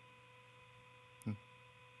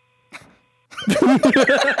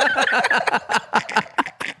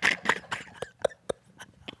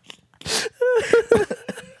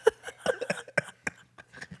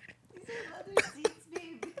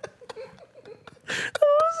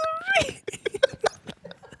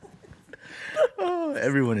 Oh,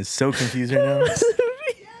 everyone is so confused right now.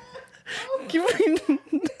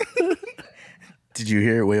 Did you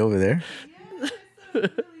hear it way over there?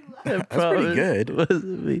 That's pretty good.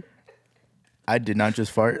 Wasn't me. I did not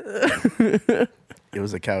just fart. It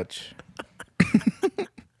was a couch.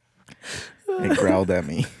 It growled at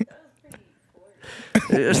me.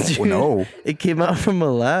 Dude, No. It came out from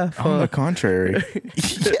a laugh. On the Huh? contrary.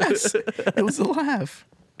 Yes. It was a laugh.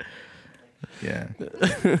 Yeah.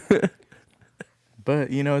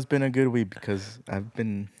 But, it's been a good week because I've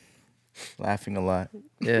been laughing a lot.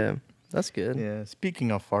 Yeah, that's good. Yeah.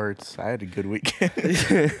 Speaking of farts, I had a good week.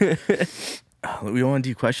 We want to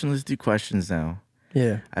do questions? Let's do questions now.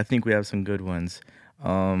 Yeah. I think we have some good ones.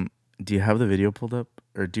 Do you have the video pulled up?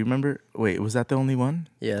 Or do you remember? Wait, was that the only one?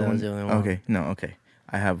 Yeah, that was the only one. Okay. No, okay.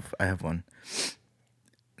 I have one.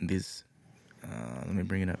 These let me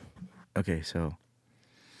bring it up. Okay, so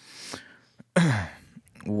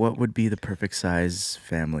what would be the perfect size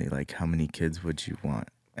family? Like how many kids would you want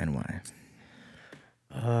and why?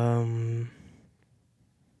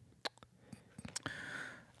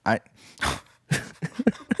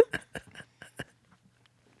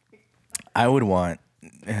 I would want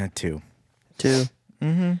 2. 2.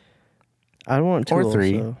 Mm-hmm. I want 2 Or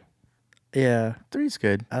 3. also. Yeah. 3's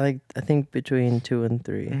good. I think between 2 and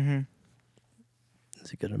 3 Mm-hmm.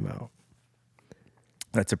 is a good amount.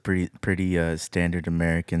 That's a pretty standard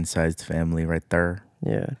American sized family right there.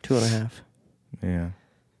 Yeah, 2.5. Yeah.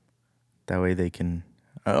 That way they can.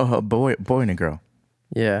 Oh, a boy and a girl.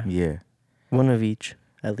 Yeah. Yeah. One of each,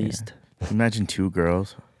 at least. Imagine 2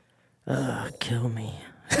 girls. Kill me.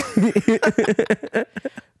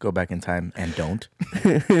 Go back in time and don't.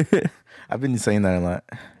 I've been saying that a lot.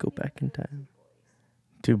 Go back in time.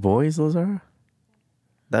 2 boys, Lazara?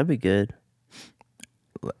 That'd be good.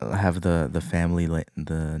 Have the family,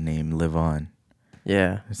 the name live on.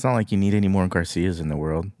 Yeah. It's not like you need any more Garcias in the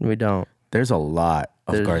world. We don't. There's a lot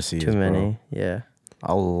of There's Garcias. too many. Bro. Yeah.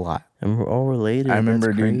 A lot. And we're all related. I remember,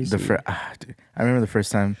 That's dude, crazy. I remember the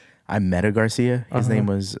first time I met a Garcia. His name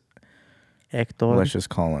was. Hector. Let's just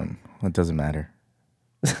call him. It doesn't matter.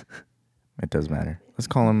 It does matter. Let's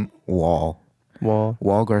call him Wall.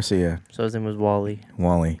 Wall Garcia. So his name was Wally.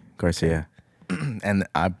 Wally Garcia. And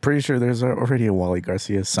I'm pretty sure there's already a Wally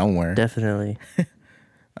Garcia somewhere. Definitely.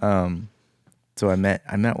 So I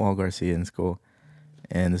met Wall Garcia in school,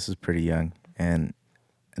 and this was pretty young. And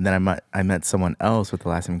then I met someone else with the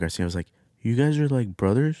last name Garcia. I was like, "You guys are like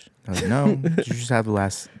brothers?" I was like, "No, you just have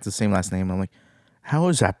the same last name." I'm like, "How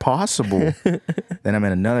is that possible?" Then I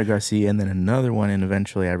met another Garcia, and then another one, and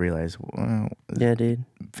eventually I realized, wow, Yeah, dude.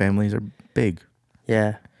 families are big,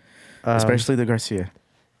 Yeah. especially the Garcia.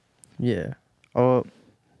 Yeah. Oh,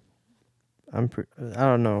 I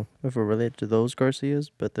don't know if we're related to those Garcias,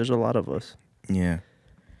 but there's a lot of us. Yeah,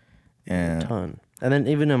 A and ton. And then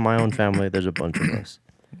even in my own family, there's a bunch of us.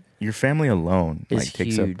 your family alone It's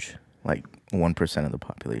takes up huge. like 1% of the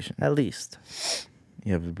population. At least.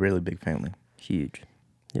 You have a really big family. Huge.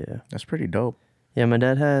 Yeah. That's pretty dope. Yeah, my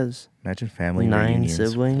dad has Imagine family 9 reunions.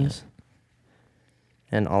 siblings.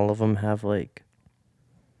 And all of them have like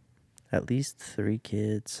at least 3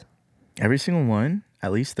 kids. Every single one,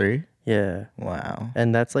 at least 3. Yeah. Wow.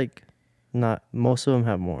 And that's like not, most of them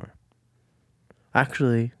have more.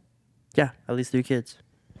 Actually, yeah, at least 3 kids.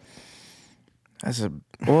 That's a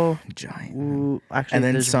Well, giant. actually, And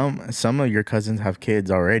then there's- some of your cousins have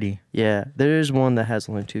kids already. Yeah, there is one that has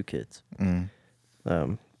only 2 kids. Mm.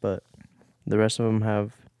 But the rest of them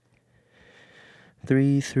have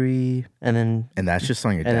 3, and then And that's just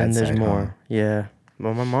on your and then dad's there's side. more. Huh? Yeah.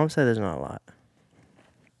 Well, my mom said there's not a lot.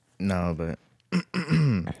 No, but,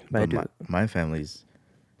 But I do. my family's.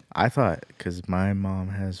 I thought because my mom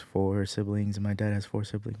has 4 siblings and my dad has 4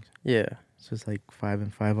 siblings. Yeah. So it's like 5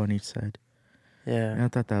 and 5 on each side. Yeah. And I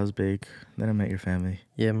thought that was big. Then I met your family,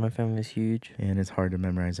 Yeah, my family's huge. and it's hard to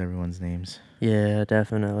memorize everyone's names. Yeah,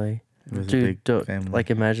 definitely. It was a Dude, big don't- family. like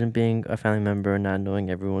imagine being a family member and not knowing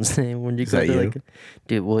everyone's name when you Is go that to you? like,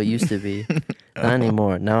 dude. Well, it used to be, not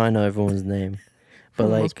anymore. Now I know everyone's name, For but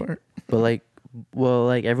the most like, part. well,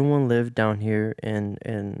 like everyone lived down here in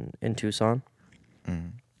Tucson,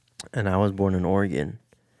 Mm. and I was born in Oregon,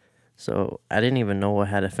 so I didn't even know I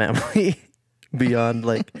had a family beyond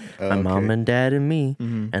like my mom Okay. and dad and me,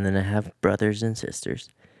 Mhm. and then I have brothers and sisters,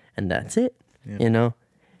 and that's it. Yeah. You know,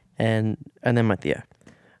 and then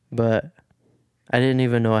but I didn't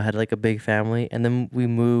even know I had like a big family. And then we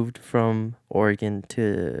moved from Oregon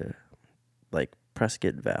to like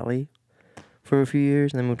Prescott Valley for a few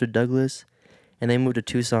years, and then moved to Douglas, and they moved to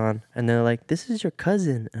Tucson, and they're like, "This is your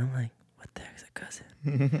cousin," and I'm like, "What the heck's a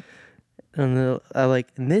cousin?" And I like,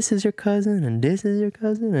 "And this is your cousin, and this is your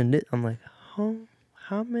cousin, and this." I'm like,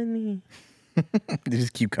 how many? They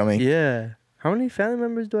just keep coming. Yeah, how many family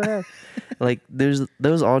members do I have? Like, there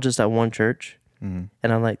was all just at one church. Mm.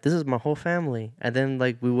 And I'm like, this is my whole family. And then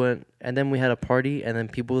like we went, and then we had a party, and then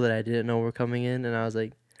people that I didn't know were coming in, and I was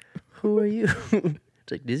like, who are you?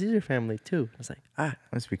 It's like, this is your family too. I was like,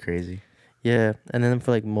 Must be crazy. yeah. And then for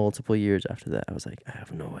like multiple years after that, I was like, I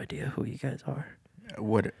have no idea who you guys are.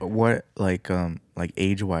 What like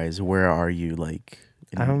age wise, where are you like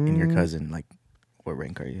in your cousin? Like, what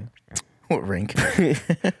rank are you? What rank?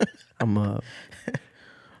 I'm a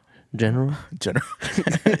general. General.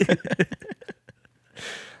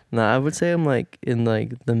 No, I would say I'm like in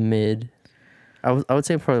like the mid. I would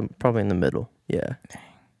say probably in the middle. Yeah.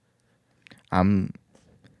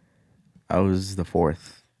 I was the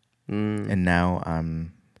fourth, Mm. and now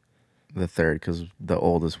I'm the third because the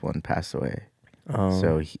oldest one passed away. Oh.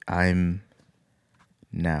 So I'm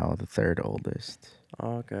now the third oldest.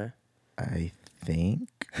 Oh, okay. I think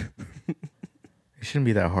it shouldn't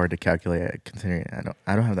be that hard to calculate considering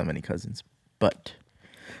I don't have that many cousins. But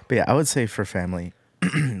yeah, I would say for family,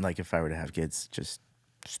 like if I were to have kids, just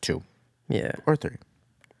two Yeah. or three.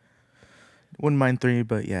 Wouldn't mind three,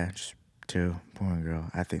 but yeah, just two, boy and girl.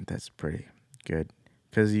 I think that's pretty good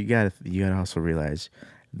because you gotta also realize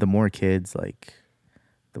the more kids, like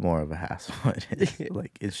the more of a hassle it is.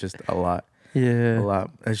 Like it's just a lot. Yeah.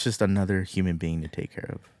 It's just another human being to take care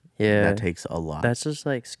of. Yeah. That takes a lot. That's just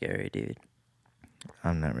like scary, dude.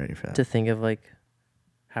 I'm not ready for that. To think of like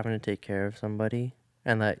having to take care of somebody,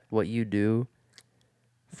 and that what you do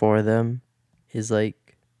for them is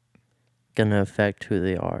like gonna affect who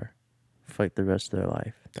they are for like the rest of their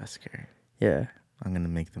life. That's scary. Yeah. I'm gonna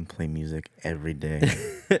make them play music every day.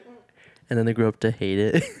 And then they grow up to hate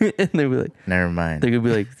it. And they'll be like, Never mind. they're gonna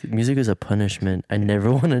be like, music is a punishment. I never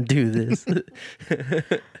want to do this.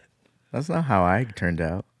 That's not how I turned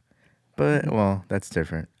out. But well, that's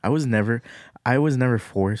different. I was never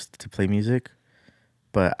forced to play music,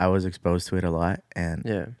 but I was exposed to it a lot. And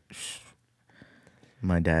Yeah.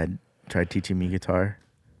 my dad tried teaching me guitar,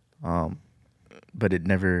 but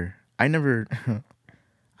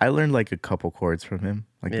I learned like a couple chords from him,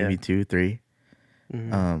 like Yeah. maybe 2, 3.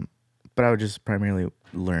 Mhm. But I would just primarily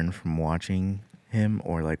learn from watching him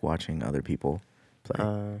or like watching other people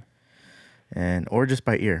play, or just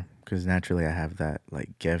by ear, because naturally I have that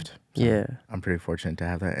like gift. So Yeah. I'm pretty fortunate to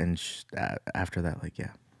have that. And after that, like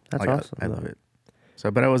yeah, That's like, awesome. I love it. So,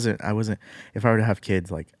 but I wasn't. If I were to have kids,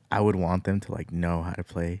 like I would want them to like know how to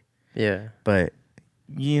play. Yeah. But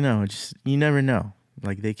you never know.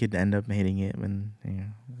 Like they could end up hating it when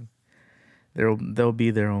they'll be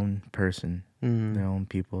their own person, Mhm. their own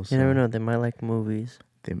people. So You never know. They might like movies.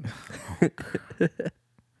 There'll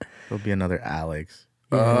be another Alex.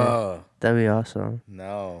 Yeah. Oh That'd be awesome.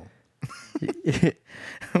 no! That'd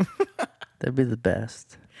be the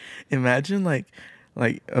best. Imagine like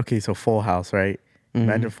okay, so Full House, right? Mhm.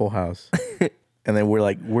 Imagine Full House, and then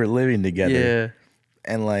we're living together. Yeah.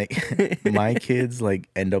 And like my kids like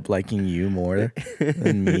end up liking you more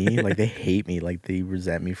than me. Like they hate me. Like they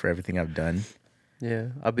resent me for everything I've done. Yeah.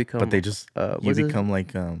 I'll become. But they just you what's his- become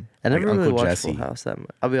like I like never really Uncle watched Jesse. Full House that much.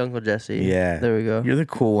 I'll be Uncle Jesse. Yeah. There we go. You're the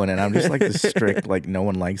cool one, and I'm just like the strict, like no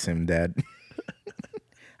one likes him, dad.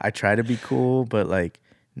 I try to be cool, but like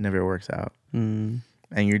never works out. Mm.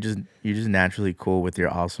 And you're just naturally cool with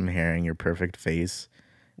your awesome hair and your perfect face,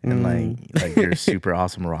 and like your super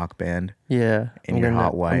awesome rock band, Yeah. and your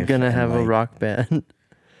hot wife. I'm gonna and, have a like, rock band.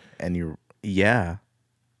 And you're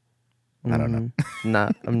I don't know. Nah,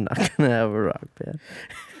 I'm not gonna have a rock band.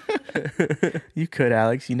 You could,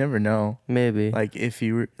 Alex. You never know. Maybe. Like if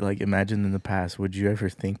you were like imagine in the past, would you ever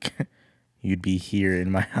think you'd be here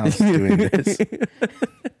in my house doing this?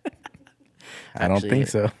 I don't Actually, think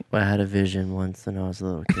so. I had a vision once when I was a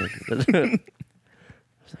little kid. I was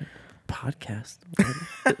like, podcast?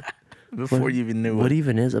 Before you even knew What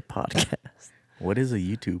even is a podcast? what is a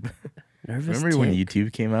YouTube? Nervous Remember when tick.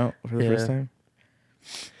 YouTube came out for the first Yeah. time?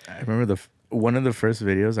 I remember one of the first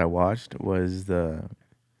videos I watched was there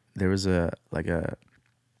was a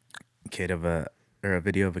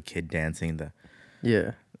video of a kid dancing the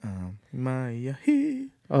Yeah. Maya he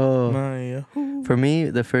Oh. Maya hoo. For me,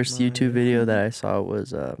 the first YouTube video Maya. that I saw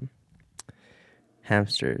was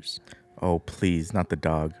hamsters. Oh please, not the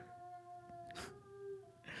dog.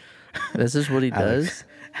 This is what he Alex. does.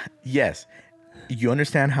 Yes. You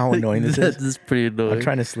understand how annoying this That's is? pretty annoying. I'm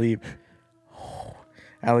trying to sleep.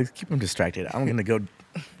 Alex, keep him distracted. I'm gonna go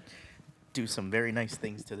do some very nice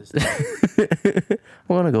things to this dog.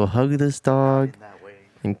 I want to go hug this dog In that way.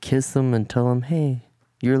 and kiss him and tell him, hey,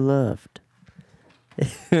 you're loved.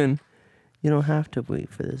 And you don't have to wait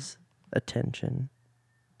for this attention.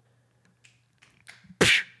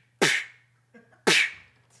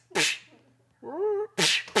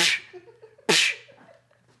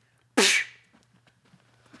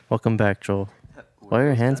 Welcome back, Joel. Why are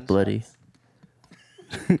your hands bloody?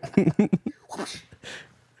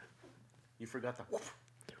 You forgot the.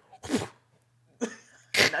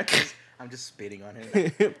 I'm just spitting on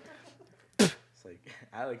him. It's like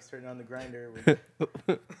Alex, turn on the grinder.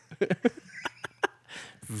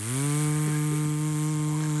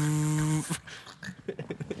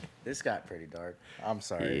 This got pretty dark. I'm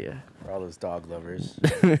sorry Yeah. for all those dog lovers.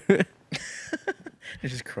 They're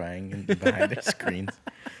just crying behind their screens.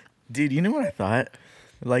 Dude, you know what I thought?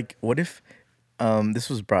 Like, what if this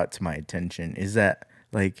was brought to my attention? Is that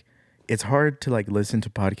like it's hard to like listen to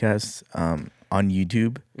podcasts on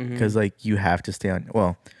YouTube because like you have to stay on.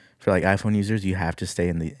 Well, for like iPhone users, you have to stay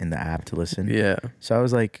in the app to listen. Yeah. So I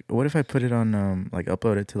was like, what if I put it on like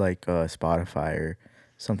upload it to like Spotify or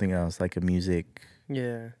something else, like a music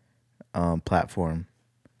Yeah. platform,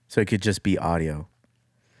 so it could just be audio.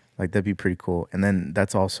 Like that'd be pretty cool. And then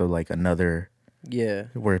that's also like another Yeah.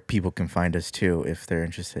 where people can find us too if they're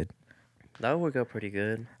interested. That would work out pretty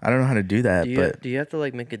good. I don't know how to do that, but Do you have to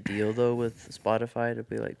like make a deal though with Spotify to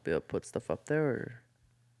be able to put stuff up there,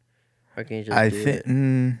 or can you just I do think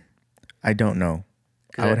it? I don't know.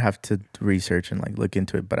 'Cause I would have to research and like look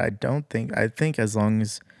into it, but I think as long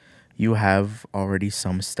as you have already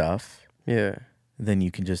some stuff, Yeah. then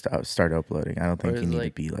you can just start uploading. I don't think is you need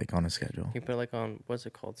like- to be like on a schedule. You put it like on what's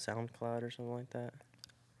it called, SoundCloud or something like that.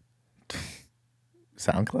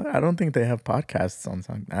 SoundCloud? I don't think they have podcasts on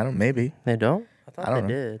SoundCloud. I don't. Maybe. They don't? I thought I don't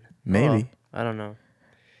they know. did. Maybe. Oh, I don't know.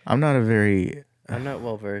 I'm not a very I'm not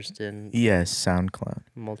well versed in yes SoundCloud.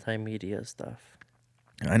 multimedia stuff.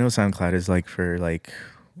 I know SoundCloud is like for like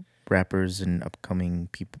rappers and upcoming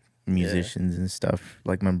people, musicians and stuff.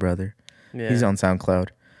 Like my brother, Yeah. he's on SoundCloud.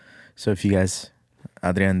 So if you guys,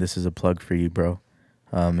 Adrian, this is a plug for you, bro.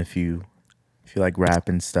 If you like rap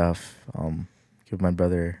and stuff, give my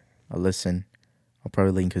brother a listen. I'll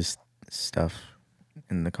probably link his stuff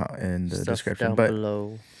in the Stuff description. down But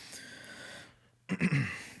below.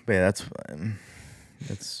 yeah,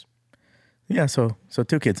 that's yeah. So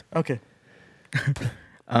 2 kids. Okay.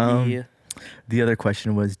 Yeah. The other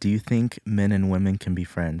question was, do you think men and women can be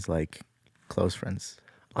friends, like close friends?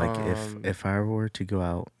 Like if I were to go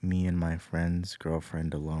out, me and my friend's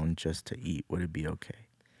girlfriend alone just to eat, would it be okay?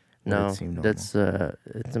 Would it No, seem normal? that's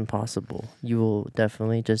it's impossible. You will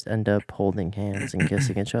definitely just end up holding hands and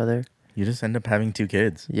kissing each other. You just end up having 2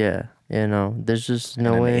 kids. Yeah, there's just And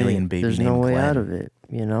no an way. alien baby There's no named way out Glenn. of it.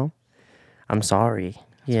 I'm sorry. So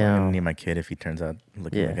I'm Yeah, gonna name my kid if he turns out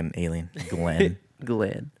looking Yeah. like an alien. Glenn.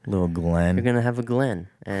 Glenn. Little Glenn. You're gonna have a Glenn,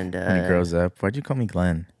 and when he grows up. Why'd you call me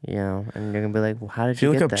Glenn? and you're gonna be like, well, how did If you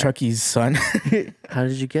you look get up that? Chucky's son. How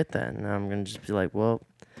did you get that? And I'm gonna just be like, well,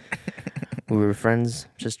 we were friends,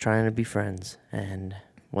 just trying to be friends, and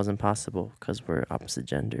wasn't possible because we're opposite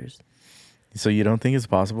genders. So you don't think it's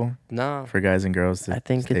possible No, for guys and girls to I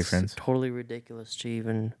think stay it's friends? totally ridiculous to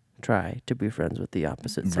even try to be friends with the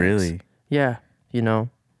opposite sex. Really? Yeah,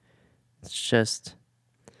 it's just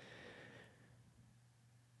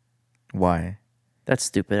Why? that's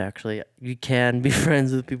stupid. Actually, you can be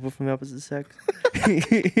friends with people from the opposite sex.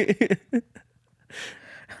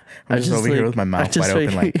 I'm just over here with my mouth wide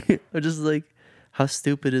open, like I'm just like, how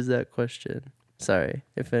stupid is that question? Sorry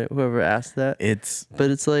if whoever asked that, it's but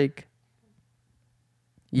it's like,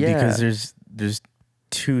 yeah, because there's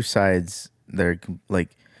 2 sides that are like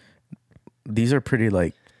these are pretty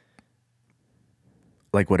like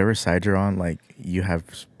whatever side you're on, like you have.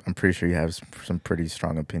 I'm pretty sure you have some pretty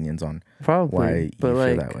strong opinions on probably why you but feel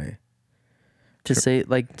like, that way. To say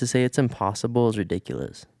it's impossible is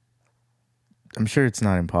ridiculous. I'm sure it's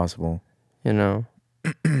not impossible.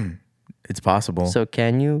 It's possible. So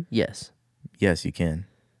can you? Yes. Yes, you can.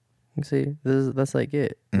 See, that's like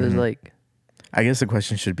it. There's Mhm. like, I guess the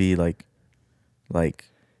question should be like,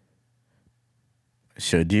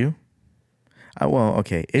 should you? Well,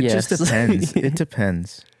 okay. It just Yes. depends. It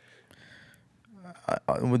depends.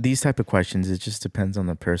 With these type of questions, it just depends on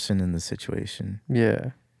the person and the situation.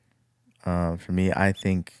 yeah, For me,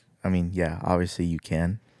 yeah, obviously you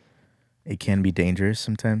can. It can be dangerous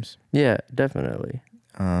sometimes. yeah, definitely.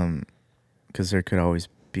 Because there could always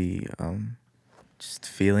be just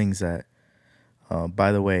feelings that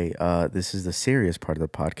By the way, this is the serious part of the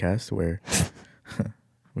podcast where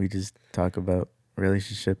we just talk about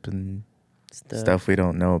relationship and stuff we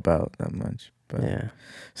don't know about that much. But Yeah.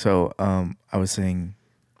 so I was saying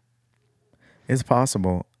it's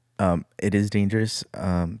possible. It is dangerous.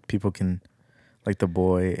 People can, like the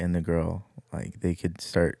boy and the girl, like they could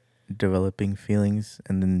start developing feelings,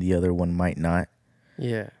 and then the other one might not.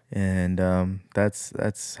 Yeah. And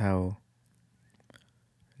that's how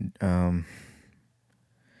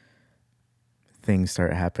things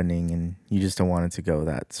start happening, and you just don't want it to go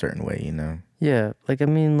that certain way, you know. Yeah. Like, I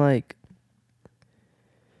mean, like,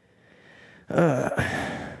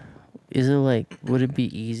 is it like, would it be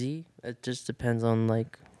easy? It just depends on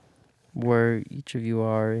like where each of you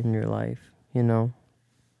are in your life, you know?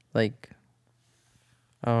 Like,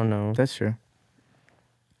 I don't know. That's true.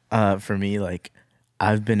 For me, like,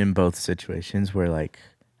 I've been in both situations where like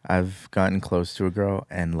I've gotten close to a girl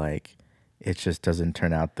and like it just doesn't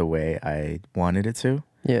turn out the way I wanted it to.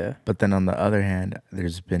 Yeah. But then on the other hand,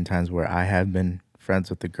 there's been times where I have been friends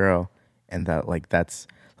with the girl, and that like that's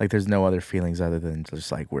like there's no other feelings other than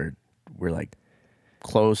just like we're like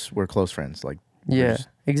close. We're close friends. Like we're Yeah. just-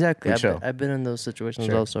 Exactly. we I've chill. I've been in those situations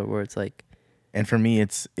Sure. also where it's like, and for me,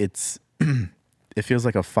 it's it feels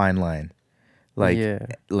like a fine line. Like yeah.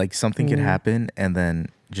 like something could Mhm. happen, and then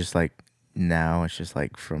just like now it's just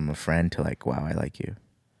like from a friend to like, wow, I like you.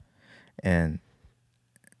 And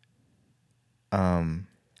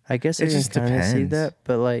I guess It I can just kind of see depends. that,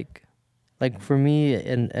 but like for me,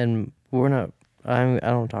 and we're not. I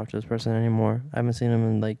don't talk to this person anymore. I haven't seen him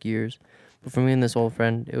in like years. But for me and this old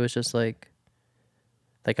friend, it was just like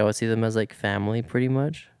I would see them as like family pretty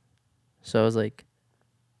much. So it was like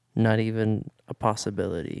not even a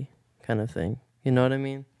possibility kind of thing. You know what I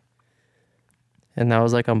mean? And that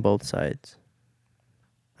was like on both sides.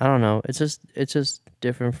 I don't know. It's just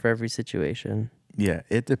different for every situation. yeah,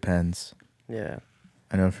 it depends. Yeah.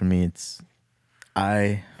 I know for me, it's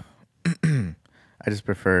I I just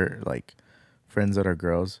prefer like friends that are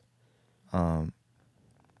girls.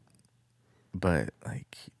 But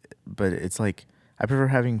it's like I prefer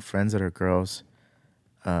having friends that are girls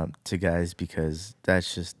to guys because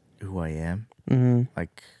that's just who I am. Mhm.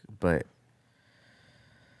 Like, but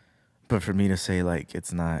for me to say like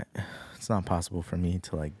it's not possible for me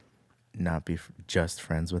to like not be just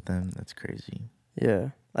friends with them. That's crazy. Yeah.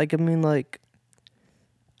 Like, I mean, like,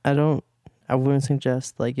 I wouldn't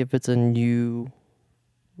suggest, like, if it's a new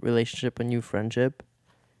relationship, a new friendship,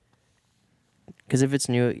 because if it's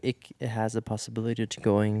new, it has the possibility to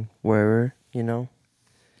going wherever, you know?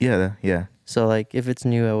 Yeah. So, like, if it's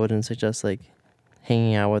new, I wouldn't suggest, like,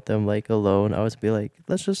 hanging out with them, like, alone. I would be like,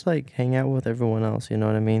 let's just, like, hang out with everyone else, you know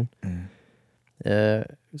what I mean? Mm.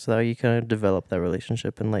 So you kind of develop that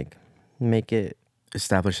relationship and, like, make it,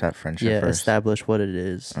 Establish that friendship first. establish what it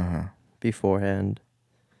is Uh-huh. beforehand,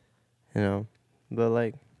 you know? But,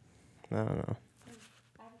 like, I don't know.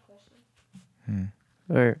 Hmm.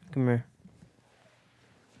 Or come here.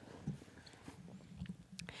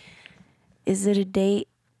 Is it a date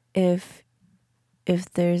if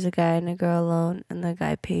there's a guy and a girl alone and the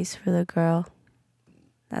guy pays for the girl?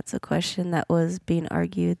 That's a question that was being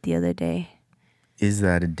argued the other day. Is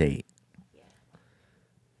that a date?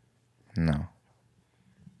 No.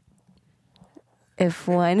 If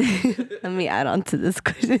one, let me add on to this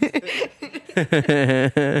question.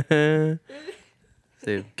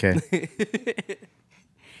 Dude. Okay.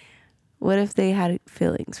 What if they had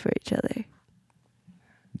feelings for each other?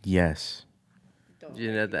 Yes. You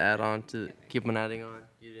didn't have to add on to keep on adding on.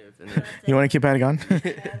 You didn't finish. You want to keep adding on?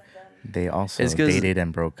 They also It's 'cause- dated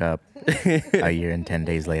and broke up a year and 10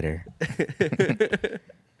 days later.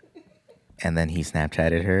 And then he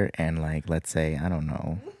Snapchatted her and like, let's say, I don't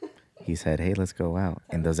know. He said, hey, let's go out.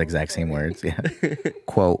 In those exact same words. Yeah.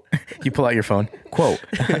 Quote. You pull out your phone. Quote.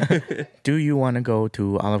 Do you want to go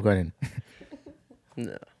to Olive Garden?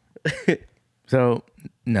 No. So,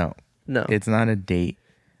 no. No. It's not a date.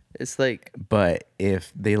 It's like, But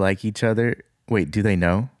if they like each other, wait, do they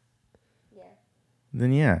know? Yeah.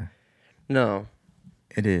 Then yeah, no.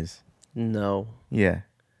 it is. No. Yeah.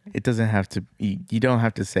 It doesn't have to, you don't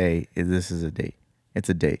have to say this is a date. It's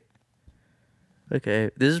a date. Okay.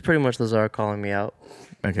 This is pretty much Lazar calling me out.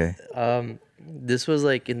 Okay. This was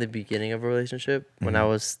like in the beginning of a relationship when I Mhm.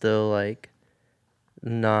 was still like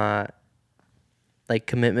not like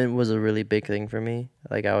commitment was a really big thing for me.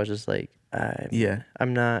 Like I was just like, Yeah.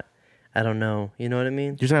 I'm not, I don't know. You know what I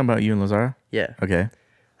mean? You're talking about you and Lazara? Yeah. Okay.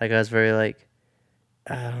 Like I was very like,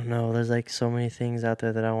 I don't know. There's like so many things out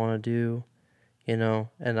there that I want to do, you know?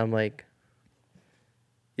 And I'm like,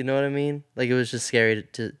 you know what I mean? Like it was just scary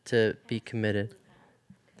to be committed.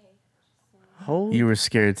 Hold. You were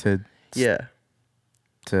scared to Yeah.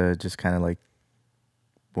 just kind of like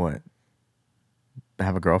what?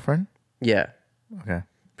 Have a girlfriend? Yeah. Okay.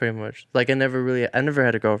 Pretty much. Like I never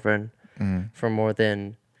had a girlfriend Mm-hmm. for more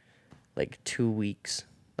than like 2 weeks.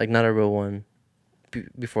 Like not a real one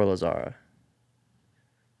before Lazara.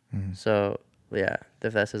 Mm-hmm. So yeah,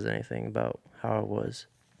 if that says anything about how it was.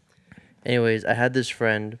 Anyways, I had this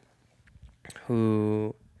friend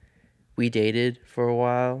who we dated for a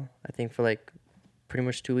while. I think for like pretty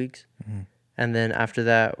much 2 weeks. Mm-hmm. And then after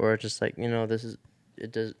that, we're just like,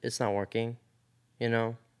 it's not working,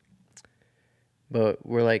 But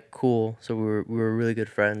we're like cool, so we were really good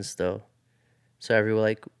friends still. So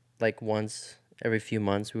like once every few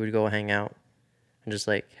months, we would go hang out and just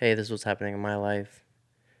like, hey, this is what's happening in my life.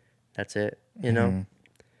 That's it, Mhm.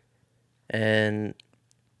 And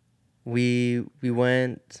we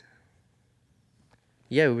went,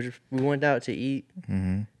 yeah, we went out to eat,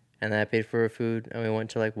 Mhm. and I paid for her food, and we went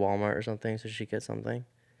to like Walmart or something so she could get something,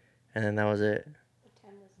 and then that was it.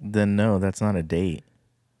 Then no, that's not a date.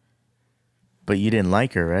 But you didn't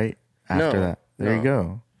like her, right? After No, that, there you no.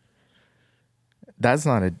 go. That's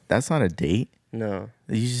not a date. No.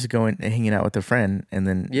 You just going hanging out with a friend and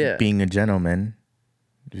then Yeah. being a gentleman.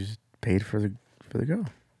 You just paid for the girl.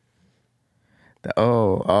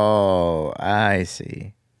 Oh, I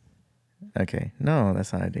see. Okay, no,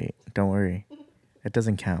 that's not a date. Don't worry, it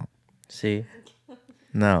doesn't count. See,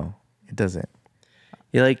 No, it doesn't.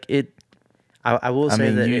 you like it. I will I say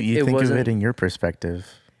mean, that you it think of wasn't it in your perspective.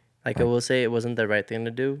 like I will say it wasn't the right thing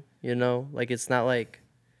to do. Like it's not like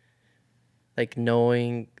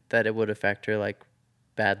knowing that it would affect her like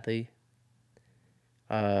badly.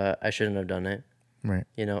 I shouldn't have done it. Right.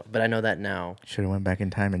 But I know that now. Should have went back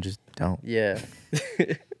in time and just don't. Yeah.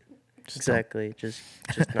 Just Exactly. Just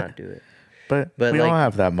not do it. But But we all like-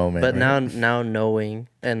 have that moment. But right? now knowing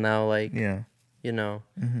and now like Yeah.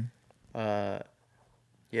 Mm-hmm.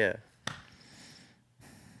 yeah.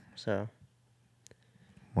 So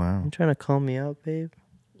Wow. you trying to call me out, babe?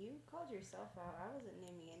 You called yourself out. I wasn't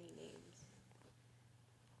naming any names.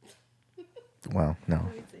 Well, no.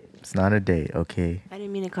 It's not a date, okay? I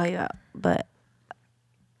didn't mean to call you out, but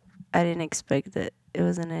I didn't expect that it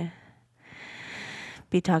was gonna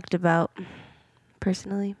be talked about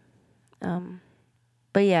personally.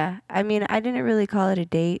 But yeah, I mean, I didn't really call it a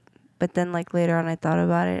date, but then like later on I thought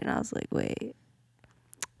about it and I was like, wait,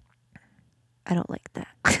 I don't like that.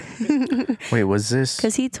 Wait, was this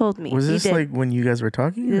Because he told me. was He this did. like when you guys were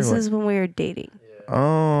talking? or This what? is when we were dating.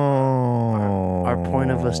 Oh. Our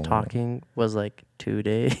point of us talking was like 2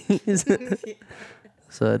 days.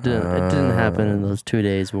 So it didn't happen in those 2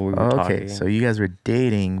 days when we were talking. Okay, so you guys were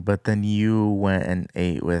dating, but then you went and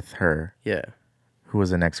ate with her, Yeah. who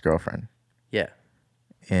was an ex-girlfriend, Yeah.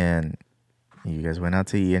 and you guys went out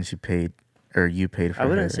to eat, and she paid, or you paid for I her.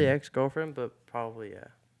 wouldn't say ex-girlfriend, but probably yeah.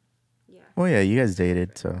 Well, yeah, you guys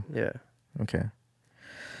dated, so Yeah. okay.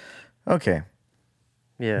 Okay.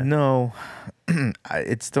 Yeah. No,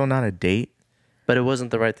 it's still not a date. But it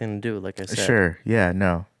wasn't the right thing to do, like I said. Sure. Yeah.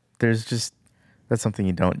 No. There's just that's something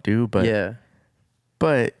you don't do. But yeah.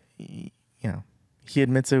 But he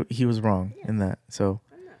admits it. He was wrong in that. So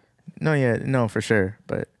no. Yeah. No. For sure.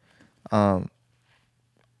 But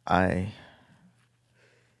I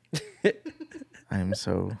am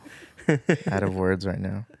so out of words right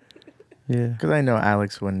now. Yeah. Because I know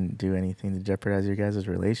Alex wouldn't do anything to jeopardize your guys'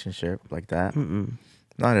 relationship like that. Mm-mm.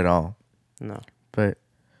 Not at all. No. But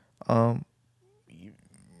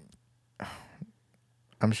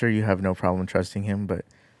I'm sure you have no problem trusting him, but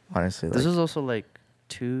honestly, This like, was also like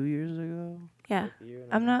 2 years ago. Yeah.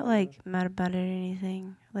 I'm not like mad about it or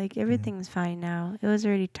anything. Like everything's fine now. It was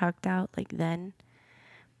already talked out like then.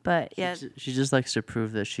 But yeah, She just likes to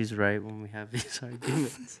prove that she's right when we have these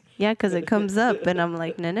arguments. yeah, because it comes up and I'm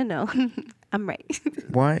like, no, I'm right.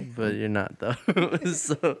 why? But you're not though.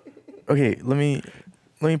 So Okay, let me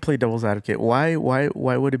play devil's advocate. Why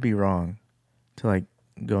would it be wrong to like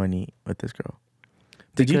go and eat with this girl?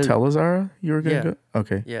 Did you Because- tell Azara you were gonna Yeah. go?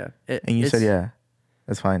 Okay, yeah. and you said yeah,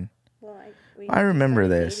 that's fine. Well, I remember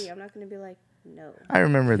this. I'm not gonna be like, no. I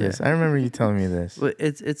remember this. Yeah. I remember you telling me this. But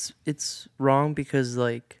it's wrong because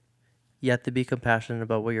like you have to be compassionate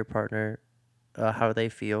about what your partner, how they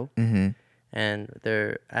feel Mm-hmm. and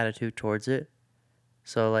their attitude towards it.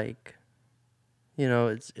 So like,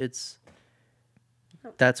 it's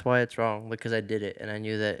that's why it's wrong because I did it and I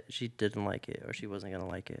knew that she didn't like it or she wasn't gonna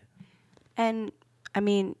like it. And I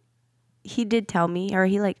mean, he did tell me, or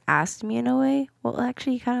he like asked me in a way. Well,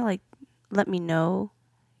 actually, he kind of like let me know.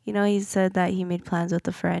 He said that he made plans with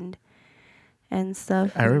a friend and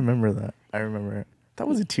stuff. I remember that. I remember it. That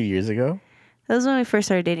wasn't 2 years ago. That was when we first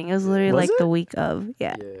started dating. It was literally Was like the it? week of.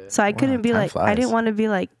 Yeah. Yeah. So I Wow, couldn't be time like, I flies. didn't want to be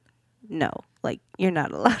like, no, like you're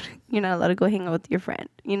not allowed. You're not allowed to go hang out with your friend.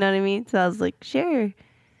 You know what I mean? So I was like, sure,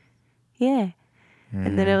 yeah.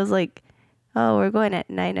 And then it was like, oh, we're going at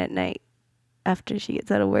 9 at night after she gets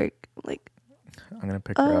out of work. I'm like, I'm gonna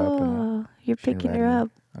pick her up and oh, you're she picking her invited me. up.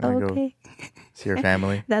 I'm gonna go Okay. see her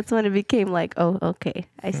family. That's when it became like, oh, okay,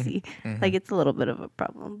 I see. Mhm. Like it's a little bit of a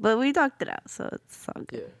problem, but we talked it out, so it's all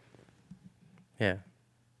good. Yeah.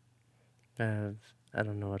 I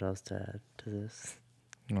don't know what else to add to this.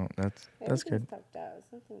 No, that's good.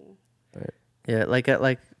 Yeah,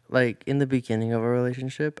 like in the beginning of a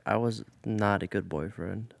relationship, I was not a good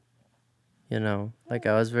boyfriend. You know, like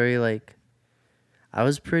I was very like, I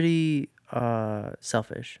was pretty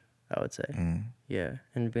selfish, I would say. Mm. Yeah,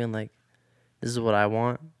 and being like, this is what I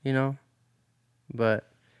want, you know. But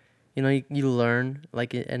you know, you learn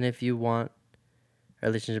like, and if you want a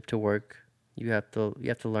relationship to work, you have to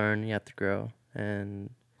learn, you have to grow, and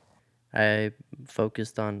I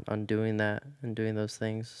focused on doing that and doing those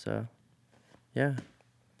things. So, yeah.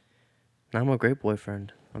 Now I'm a great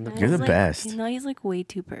boyfriend. I'm the You're the best. You know, he's like way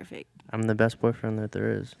too perfect. I'm the best boyfriend that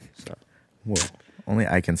there is. So. Whoa. Only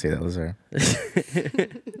I can say that, Lazar.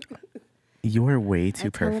 You are way too I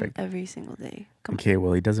tell him perfect. every single day. Come Okay,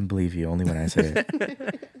 well, he doesn't believe you only when I say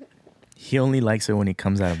it. He only likes it when it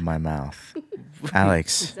comes out of my mouth. on.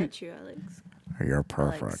 Alex, Is that true, Alex? you're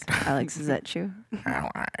perfect. Alex, is that true?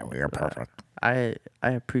 You're perfect. I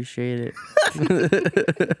appreciate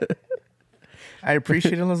it. I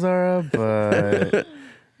appreciate it, Lazara, but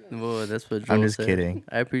Whoa, that's what Joel I'm just said. kidding.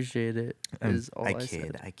 I apprate it. Is all I kid.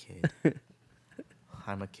 said. I kid.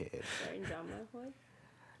 I'm a kid.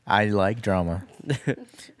 I like drama.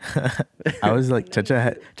 I was like,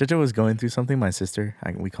 Chacha was going through something. My sister,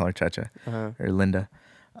 we call her Chacha or Linda.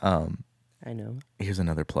 I know. Here's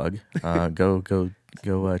another plug. Go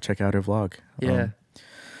check out her vlog. Yeah.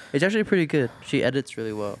 It's actually pretty good. She edits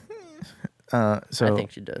really well. So I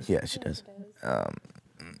think she does. Yeah, she does.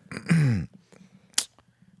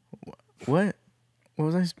 What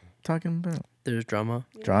was I talking about? There's drama.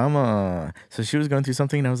 Drama. So she was going through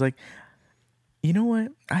something, and I was like, you know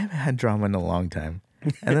what? I haven't had drama in a long time.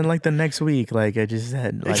 And then like the next week, like I just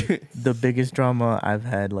had like the biggest drama I've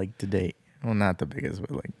had like to date. Well, not the biggest,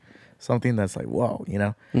 but like something that's like, whoa, you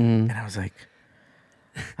know? Mm. And I was like,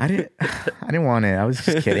 I didn't want it. I was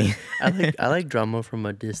just kidding. I like drama from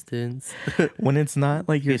a distance. When it's not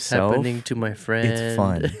like It's yourself, happening to my friend. it's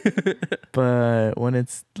fun. But when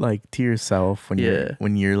it's like to yourself,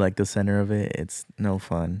 when you're like the center of it, it's no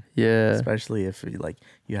fun. Yeah. Especially if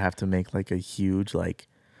you have to make like a huge like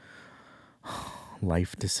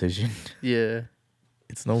life decision. Yeah.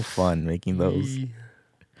 It's no fun making those.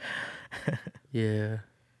 Yeah.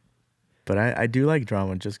 But I do like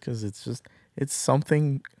drama just because it's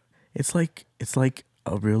something. It's like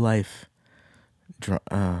a real life,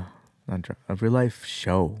 a real life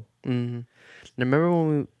show. Mm-hmm. Remember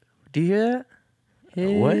when we? Do you hear that?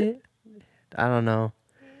 Hey. What? I don't know.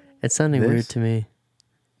 It's sounding weird This? to me.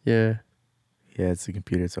 Yeah. Yeah, it's the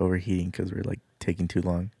computer. It's overheating because we're like taking too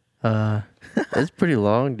long. It's pretty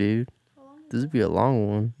long, dude. This would be a long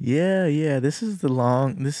one. Yeah. This is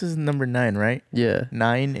number 9, right? Yeah.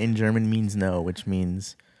 9 in German means no, which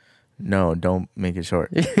means no, don't make it short.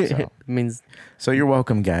 So, It means so you're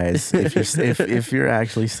welcome, guys. If you're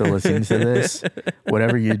actually still listening to this,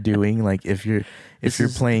 whatever you're doing, like if you're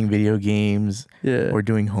playing video games or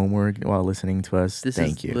doing homework while listening to us, this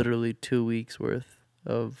thank is you. literally 2 weeks worth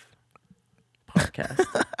of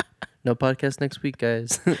podcast. No podcast next week,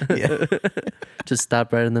 guys. Yeah. Just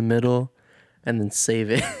stop right in the middle and then save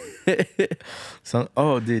it.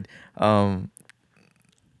 Dude.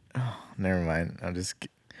 Never mind. I'll just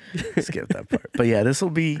skip that part. But yeah, this will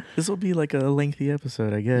be like a lengthy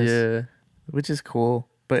episode, I guess. Yeah. Which is cool.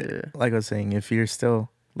 But Yeah. like I was saying, if you're still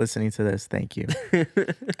listening to this, thank you.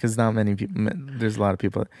 Because not many people. There's a lot of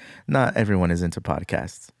people. Not everyone is into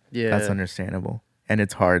podcasts. Yeah. That's understandable, and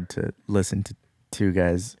it's hard to listen to two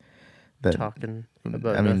guys that Talking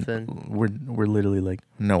about I mean, nothing. we're literally like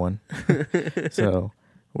no one. So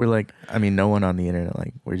we're like, I mean, no one on the internet.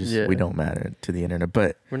 Like we don't matter to the internet.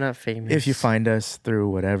 But We're not famous. if you find us through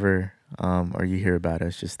whatever, or you hear about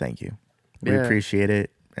us, just thank you. We Yeah. appreciate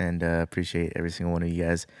it, and appreciate every single one of you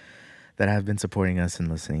guys that have been supporting us and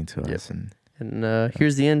listening to us. And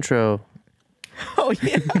here's the intro. oh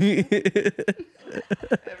yeah.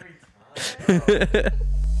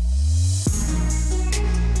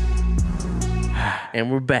 And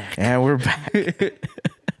we're back. And we're back.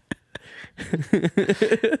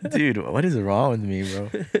 Dude, what is wrong with me, bro?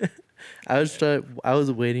 I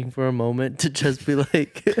was waiting for a moment to just be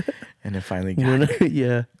like, And it finally You got know,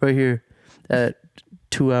 yeah, right here at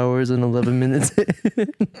 2 hours and 11 minutes.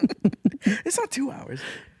 It's not 2 hours.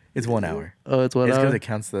 It's 1 hour. Oh, it's 1 It's hour. because it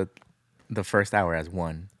counts the first hour as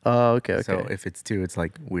one. Oh, okay. So if it's 2, it's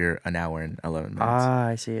like we're an hour and 11 minutes. Ah,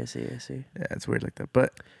 I see. Yeah, it's weird like that.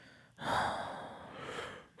 But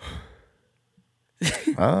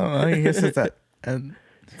oh, I guess it's that. And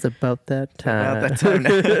It's about that time. about that time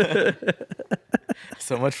now.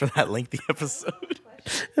 So much for that lengthy episode.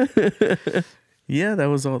 Yeah, that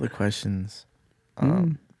was all the questions.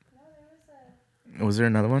 Was there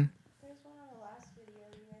another one?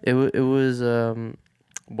 It was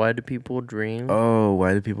why do people dream? Oh,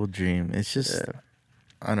 why do people dream? It's just Yeah.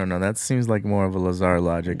 I don't know. That seems like more of a Lazar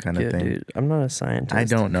logic kind of Yeah, thing. dude. I'm not a scientist. I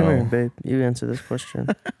don't Come here, know. babe. You answer this question.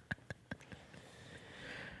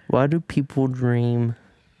 Why do people dream?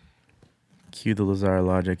 Cue the Lazar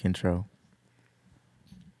logic intro.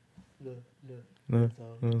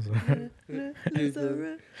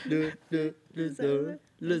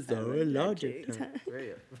 Lazara logic.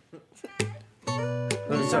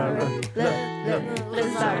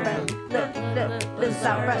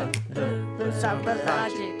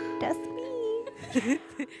 Logic. That's me.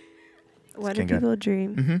 Why do King God. people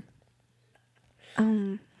dream?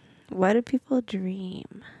 Mm-hmm. Why do people dream?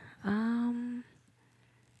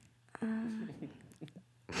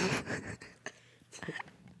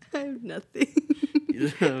 I have nothing. You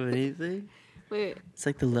don't have anything? Wait. It's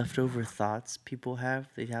like the leftover thoughts people have.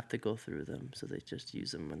 They have to go through them, so they just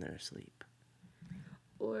use them when they're asleep.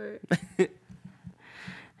 Or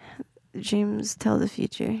dreams tell the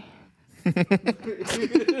future.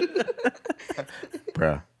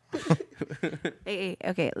 Bruh. Hey,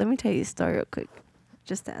 okay, let me tell you a story real quick,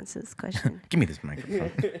 just to answer this question. Give me this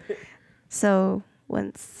microphone. So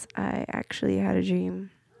once I actually had a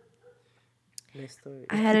dream. Nice story.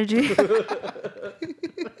 I had a dream.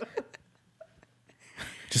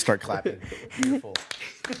 Just start clapping. Beautiful.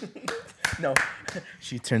 No.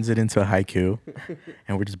 She turns it into a haiku,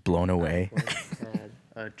 and we're just blown away.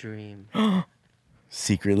 Had a dream.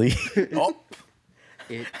 Secretly. Oh,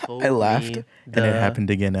 It told I laughed, me and it happened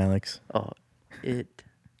again, Alex. Oh, it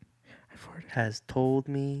I farted. has told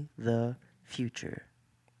me the future.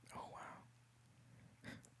 Oh, wow.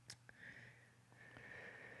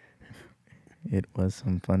 It was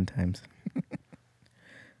some fun times.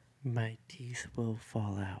 My teeth will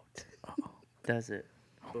fall out. Does it?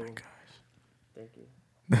 Oh, my gosh. Thank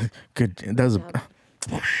you. Good. That was a...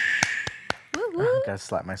 Woo I woo. gotta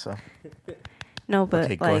slap myself. No, but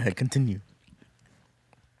Okay, go like ahead. Continue.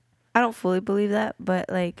 I don't fully believe that, but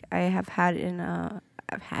like I have had in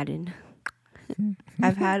I've had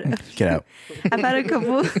Get out. I've had a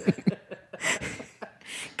couple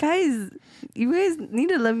guys, you guys need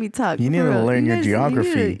to let me talk. You need for to real. learn You your guys-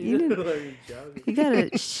 geography. You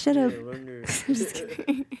gotta shut up. I'm just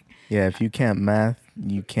kidding. Yeah, if you can't math,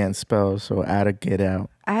 you can't spell, so add a get out.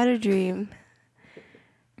 I had a dream.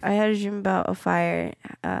 I had a dream about a fire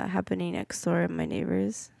happening next door at my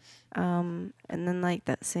neighbors. And then like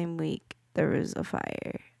that same week there was a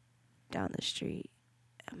fire down the street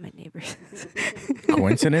at my neighbors.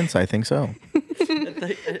 Coincidence? I think so.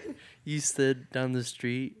 You said down the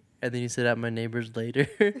street, and then you said at my neighbor's later.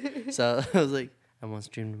 So I was like, I once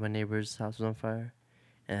dreamed my neighbor's house was on fire,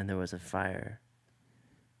 and there was a fire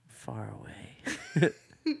far away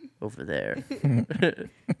over there.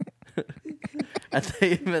 I thought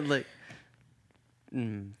you meant like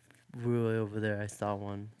really over there. I saw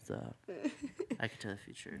one, so I could tell the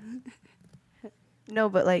future. No,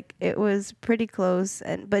 but like it was pretty close,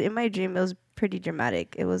 but in my dream it was pretty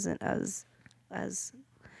dramatic. It wasn't as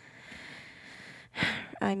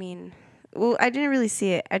I mean, well, I didn't really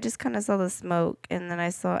see it. I just kind of saw the smoke, and then I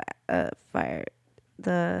saw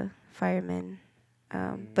the firemen.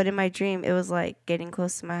 But in my dream, it was like getting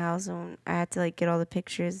close to my house, and I had to like get all the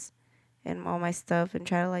pictures and all my stuff and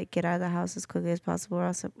try to like get out of the house as quickly as possible, or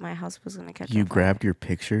else my house was gonna catch You on fire. grabbed your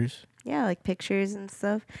pictures? Yeah, like pictures and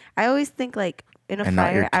stuff. I always think like in a And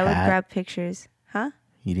not your fire, I would cat? grab pictures. Huh?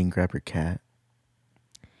 You didn't grab your cat?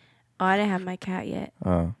 Oh, I didn't have my cat yet.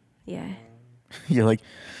 Oh. Yeah. You're like,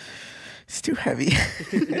 it's too heavy.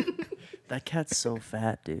 That cat's so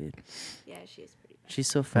fat, dude. Yeah, she is pretty. She's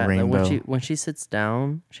so fat. Like Rainbow. when she sits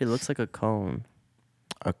down, she looks like a cone.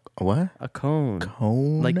 A what? A cone.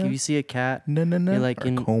 Cone? Like if you see a cat, No, no, no. you're like Or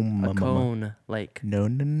in cone, a cone, like No,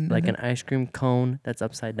 no, no. like no. an ice cream cone that's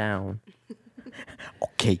upside down.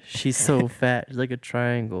 Okay. She's so fat. She's like a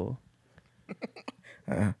triangle.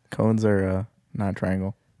 Cones are not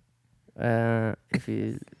triangle. If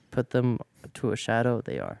you put them to a shadow,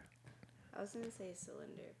 they are. I was gonna say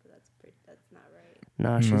cylinder, but that's not right.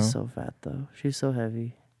 Nah, she's No. so fat though. She's so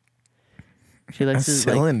heavy. She A likes to like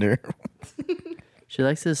cylinder. she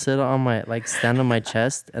likes to sit on my like stand on my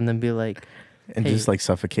chest and then be like, And Hey. just like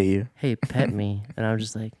suffocate you. "Hey, pet me," and I'm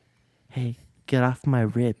just like, "Hey, get off my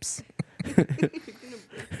ribs.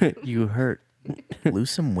 You hurt."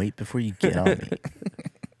 Lose some weight before you get on me.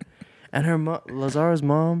 And her Lazara's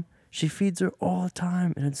mom, she feeds her all the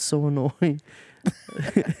time, and it's so annoying.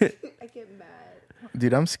 I get mad.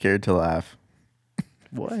 Dude, I'm scared to laugh.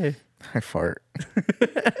 Why? I fart.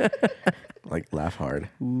 Like laugh hard.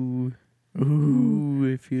 Ooh,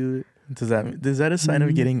 ooh, I feel it. Is that a sign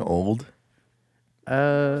of getting old?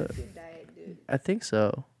 I think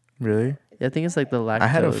so. Really? Yeah, I think it's like the lactose. I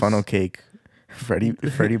had a funnel cake.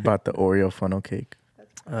 Freddie bought the Oreo funnel cake.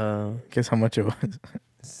 Guess how much it was?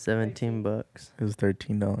 $17. It was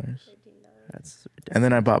 $13. That's And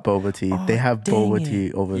then I bought boba tea. Oh, they have dang boba it.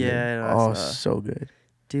 tea over Yeah, there. I Oh, saw. so good.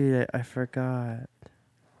 dude. I forgot.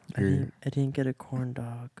 You're- I didn't get a corn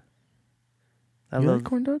dog. I You love like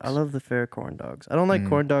corn dogs? I love the fair corn dogs. I don't like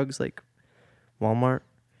corn dogs like Walmart.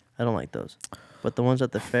 I don't like those. But the ones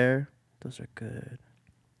at the fair, those are good.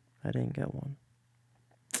 I didn't get one.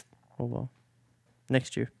 Oh well.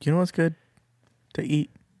 Next year. You know what's good to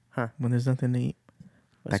eat? Huh. When there's nothing to eat?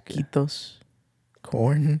 What's good? Taquitos.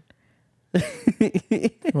 Corn.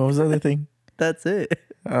 What was the other thing? That's it.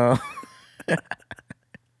 Oh.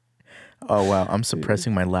 Oh, wow. I'm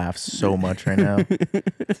suppressing my laugh so much right now.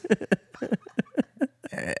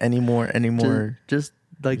 Any more? Just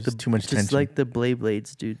like There's too much just tension. like the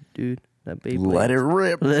Blades, dude. That Beyblade. Let it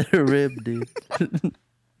rip. Let it rip, dude.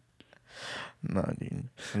 No, dude.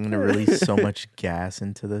 I'm going to release so much gas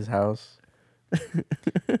into this house.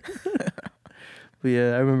 But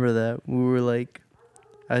yeah, I remember that. We were like,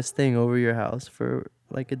 I was staying over your house for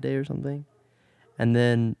like a day or something. And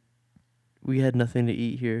then we had nothing to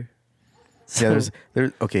eat here. So, Yeah,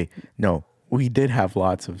 okay. No, we did have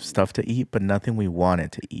lots of stuff to eat, but nothing we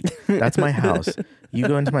wanted to eat. That's my house. You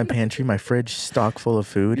go into my pantry, my fridge stock full of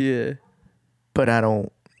food, yeah. but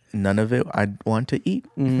none of it I want to eat.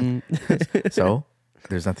 So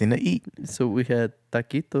there's nothing to eat. So we had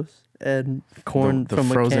taquitos and corn the from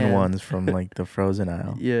frozen a can. ones from like the frozen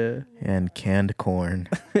aisle. Yeah. And canned corn.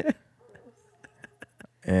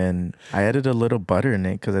 And I added a little butter in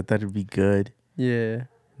it because I thought it'd be good. Yeah.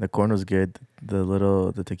 The corn was good. The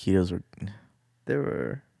taquitos were They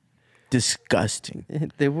were disgusting.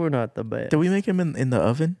 they were not the best. Did we make them in the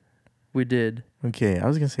oven? We did. Okay, I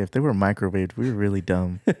was gonna say if they were microwaved, we were really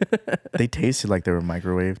dumb. They tasted like they were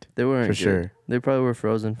microwaved. They weren't For good. sure. They probably were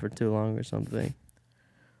frozen for too long or something.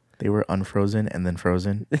 They were unfrozen and then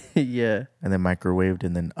frozen Yeah. and then microwaved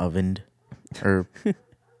and then ovened, or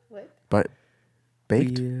What? but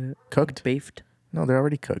baked, We, cooked. Baked. No, they're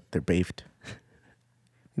already cooked. They're baked.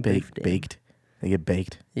 Baked in. Baked. They get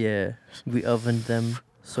baked. Yeah. We ovened them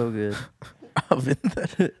so good. Oven.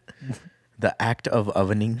 The act of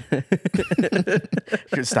ovening.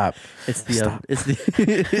 Stop. It's the Stop. it's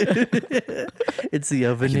the it's the I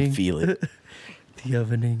ovening. can feel it. The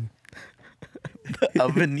ovening.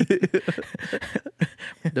 Ovening.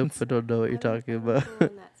 Nope, I don't know what you're talking about.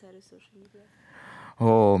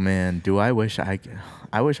 Oh man, I wish I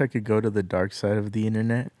could go to the dark side of the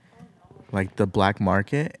internet, like the black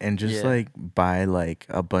market, and just Yeah. like buy like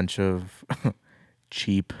a bunch of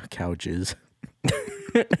cheap couches.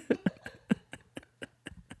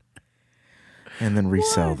 And then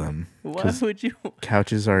resell them. Why 'Cause would you?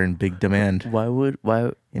 couches are in big demand Why in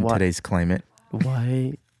why today's climate.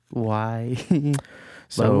 why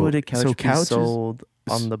So would a couch be couches, sold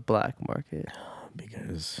on the black market?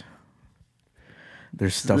 because they're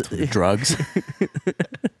stuffed with drugs.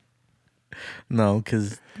 No,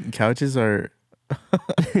 because couches are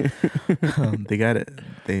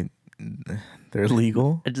they're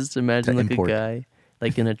illegal. I just imagine To like import. a guy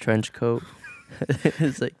like in a trench coat.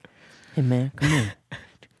 It's like, hey man, come here.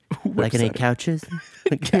 Like any Website. couches?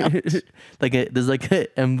 Couch. There's like an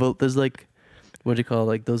envelope. There's like, what do you call it?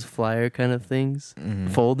 Like those flyer kind of things? Mhm.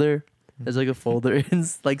 Folder. There's like a folder and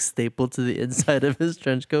it's like stapled to the inside of his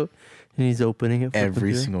trench coat, and he's opening it. flipping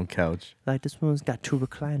Every through. single couch. Like this one's got 2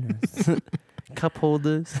 recliners, cup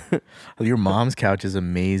holders. Your mom's couch is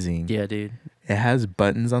amazing. Yeah, dude. It has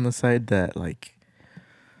buttons on the side that like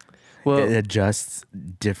Well, it adjusts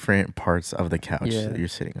different parts of the couch Yeah. that you're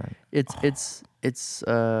sitting on. it's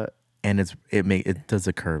And it does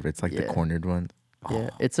a curve. It's like the Yeah. cornered one.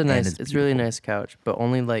 yeah, it's a and nice, it's it's really beautiful. nice couch, but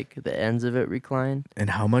only like the ends of it recline.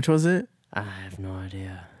 And how much was it? I have no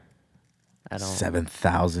idea. I don't.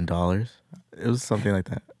 $7,000. It was something like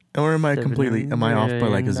that. Or am I off by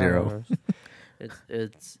like a zero? It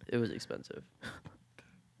was expensive,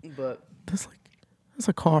 but That's It's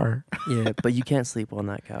a car. Yeah, but you can't sleep on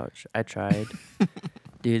that couch. I tried.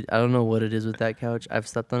 Dude, I don't know what it is with that couch. I've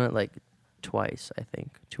slept on it like twice, I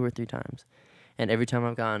think, 2 or 3 times. And every time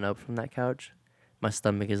I've gotten up from that couch, my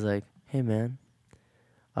stomach is like, hey, man,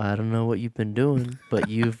 I don't know what you've been doing, but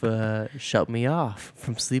you've shut me off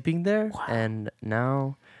from sleeping there. Wow. And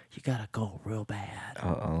now you got to go real bad.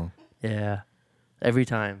 Uh-oh. Yeah. Every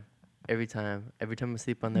time I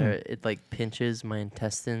sleep on there, it like pinches my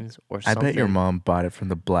intestines or something. I bet your mom bought it from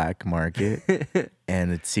the black market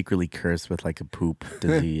and it's secretly cursed with like a poop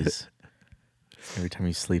disease. Every time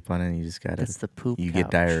you sleep on it, you just gotta. That's the poop. You couch.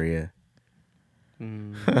 get diarrhea.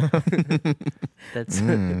 That's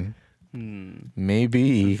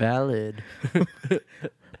maybe valid.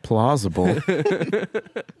 Plausible.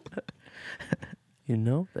 You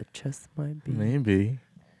know, that just might be. Maybe.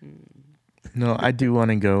 No, I do want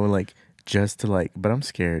to go, like, just to, like, but I'm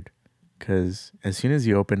scared. Because as soon as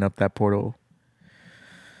you open up that portal,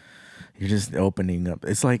 you're just opening up.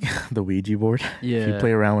 It's like the Ouija board. Yeah. If you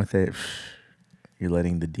play around with it, you're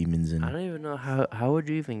letting the demons in. I don't even know how would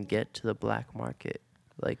you even get to the black market?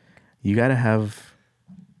 Like, you gotta have.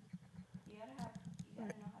 You gotta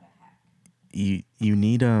know how to hack. You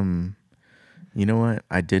need You know what?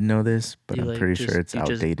 I did know this, but I'm pretty sure it's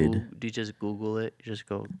outdated. Do you just Google it? You just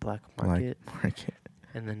go black market. Black market.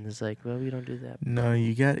 And then it's like, well, we don't do that. No,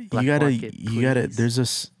 you gotta Market, you gotta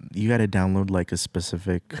download like a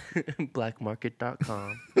specific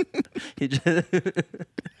blackmarket.com. You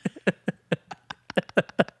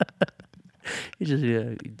just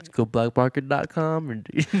go blackmarket.com and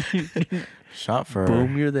shop for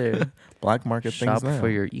boom, you're there. Black market Shop things now. for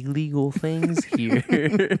your illegal things here.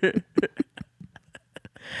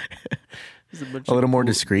 A little more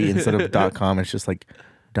discreet. Instead of .com, it's just like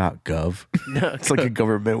 .gov. It's like a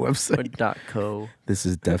government website. Or .co. This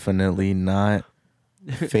is definitely not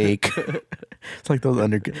fake. It's like those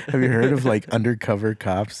have you heard of like undercover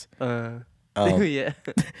cops? Yeah.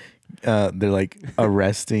 They're like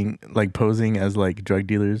arresting, like posing as like drug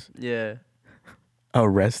dealers. Yeah.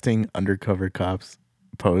 Arresting undercover cops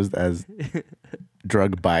posed as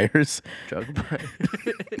drug buyers. Drug buyers.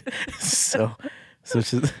 So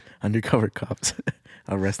it's just undercover cops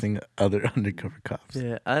arresting other undercover cops.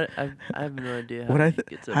 Yeah, I have no idea how to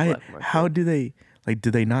get to black market. How do they, like,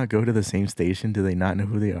 do they not go to the same station? Do they not know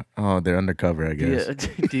who they are? Oh, they're undercover, I guess. Yeah,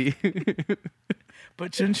 do you?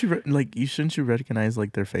 But shouldn't you recognize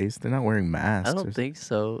like their face? They're not wearing masks. I don't think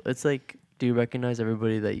so. It's like, do you recognize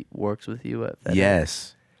everybody that works with you at FedEx?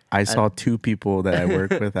 Yes. I saw 2 people that I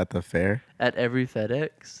work with at the fair. At every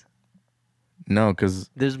FedEx? No, because...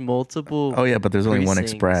 There's multiple... Oh, yeah, but there's only one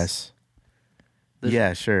precincts. express.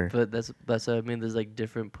 Yeah, sure. But that's what I mean. There's like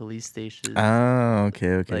different police stations. Oh,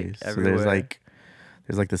 okay. Like, so everywhere. there's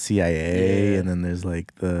like the CIA, Yeah. and then there's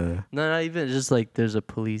like the... No, not even. Just like there's a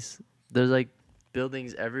police... There's like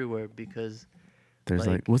buildings everywhere because... There's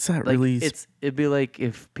like what's that like really... It'd be like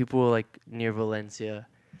if people were like near Valencia...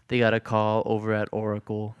 They got a call over at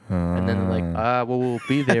Oracle, and then they're like, well, we'll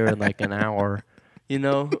be there in like an hour, you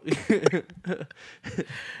know?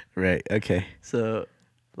 Right, okay. So,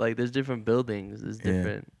 like, there's different buildings, there's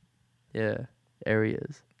different,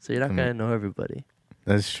 areas. So you're not going to know everybody.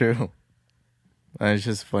 That's true. It's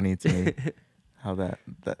just funny to me how that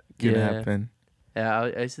can happen. Yeah,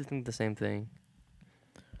 I used to think the same thing.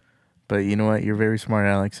 But you know what? You're very smart,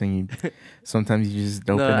 Alex, and sometimes you just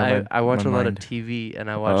open up I watch a lot of mind. TV,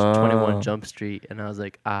 and I watched 21 Jump Street, and I was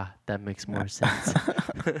like, that makes more sense.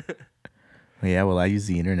 Yeah, well, I use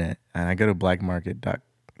the internet, and I go to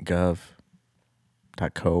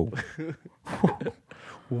blackmarket.gov.co.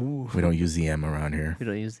 We don't use the M around here. We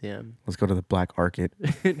don't use the M. Let's go to the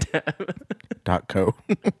blackmarket.co.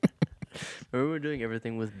 Remember we were doing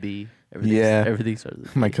everything with B? Yeah. Everything starts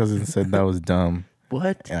with B. My cousin said that was dumb.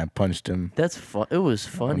 What? And I punched him. That's fun. It was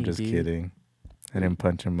funny, I'm just dude. kidding. I didn't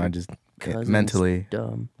punch him. I just Cousin's mentally.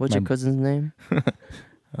 dumb. What's your cousin's name?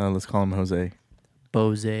 Let's call him Jose.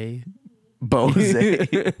 Bose. Bose.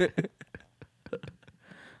 Let's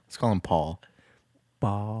call him Paul.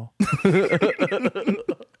 Ball.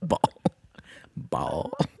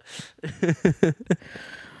 Ball.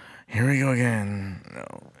 Here we go again. No.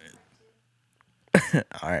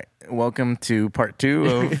 All right. Welcome to part 2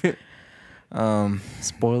 of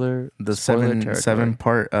Spoiler. the territory.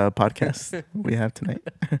 7-part podcast we have tonight.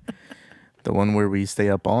 The one where we stay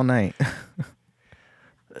up all night.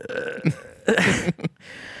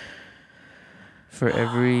 For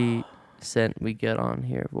every cent we get on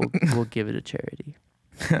here, we'll give it to charity.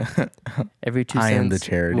 Every 2 cents, I am the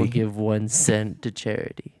charity. we'll give 1 cent to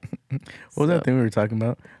charity. What was that thing we were talking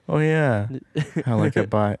about? Oh yeah, how like I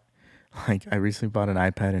bought Like I recently bought an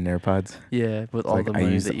iPad and AirPods. Yeah, with It's all like the I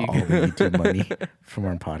money used that you all the YouTube money from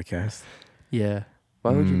our podcast. Yeah.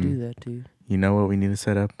 Why would you do Mm. that, dude? You know what we need to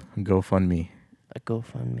set up? GoFundMe. A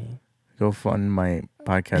GoFundMe. Go fund my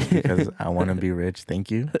podcast because I want to be rich.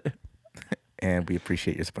 Thank you. And we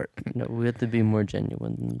appreciate your support. No, we have to be more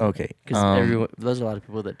genuine. Than Okay. Because everyone, there's a lot of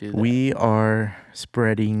people that do that. We are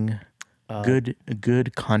spreading Uh,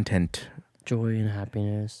 good content. joy and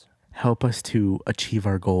happiness. Help us to achieve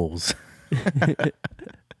our goals.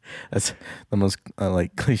 That's the most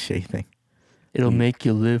like cliche thing. It'll make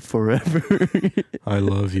you live forever. I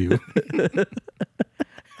love you.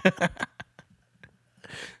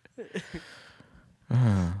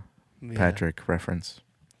 Yeah. Patrick reference.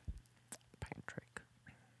 Patrick.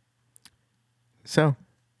 So,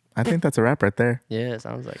 I think that's a wrap right there. Yeah, it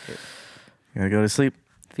sounds like it. Gotta go to sleep.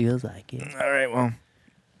 Feels like it. All right. Well,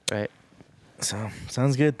 Right. so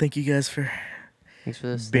sounds good. Thank you guys for Thanks for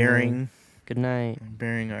this. bearing Good night.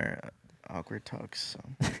 our awkward talks.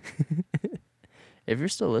 So. If you're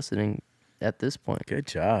still listening at this point, Good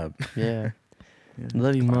job. yeah. Yeah.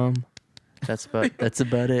 Love you, Mom. That's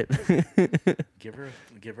about it. Give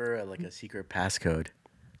her like a secret passcode.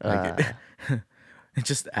 Uh, And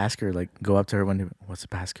just ask her, like, go up to her one day, what's the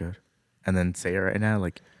passcode? And then say it right now,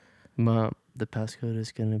 like, Mom, the passcode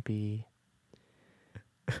is gonna be.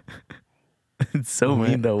 it's so What?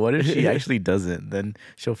 mean though. What if she actually doesn't? Then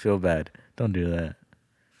she'll feel bad. Don't do that.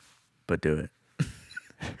 But do it.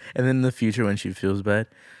 And then in the future when she feels bad,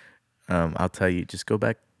 I'll tell you, just go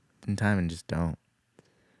back in time and just don't.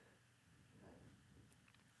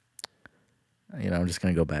 You know, I'm just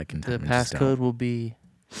gonna go back in time. The and just don't. passcode will be.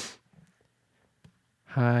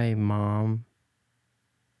 Hi, Mom.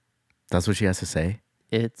 That's what she has to say.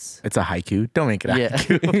 It's It's a haiku. Don't make it a yeah.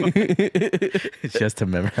 haiku. It's just to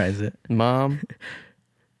memorize it. Mom.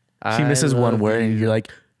 She misses one love word, and you. you're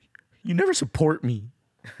like, you never support me.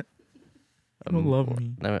 You don't love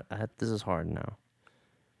me. No, this is hard now.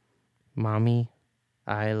 Mommy,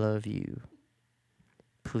 I love you.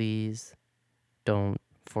 Please don't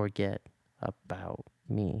forget about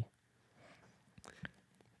me.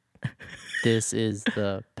 This is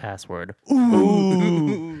the password.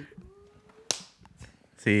 Ooh.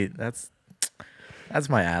 See, that's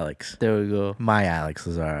my Alex. There we go. My Alex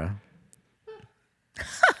Lazaro.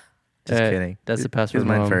 Just kidding. That's the Here's password.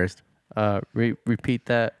 mine Mom. first. Repeat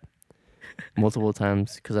that multiple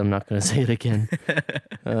times because I'm not gonna say it again.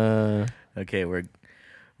 Okay, we're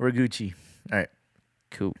Gucci. All right.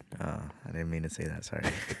 Cool. I didn't mean to say that. Sorry.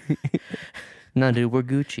 Nah, dude, we're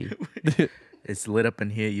Gucci. It's lit up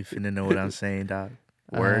in here. You finna know what I'm saying, dog.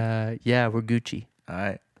 Word. Yeah, we're Gucci. All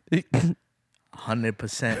right.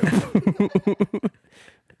 100%.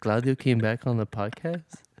 Claudio came back on the podcast.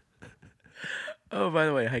 Oh, by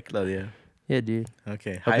the way, hi Claudia. Yeah, dude.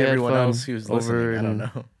 Okay. Hope Hi you had everyone fun else who's over listening. I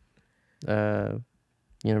don't in- know.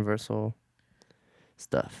 Universal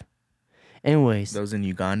stuff. Anyways, Those in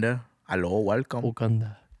Uganda. Hello, welcome.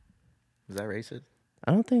 Uganda. Is that racist?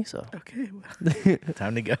 I don't think so. Okay. Well,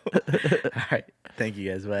 time to go. All right. Thank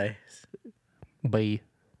you guys. Bye. Bye.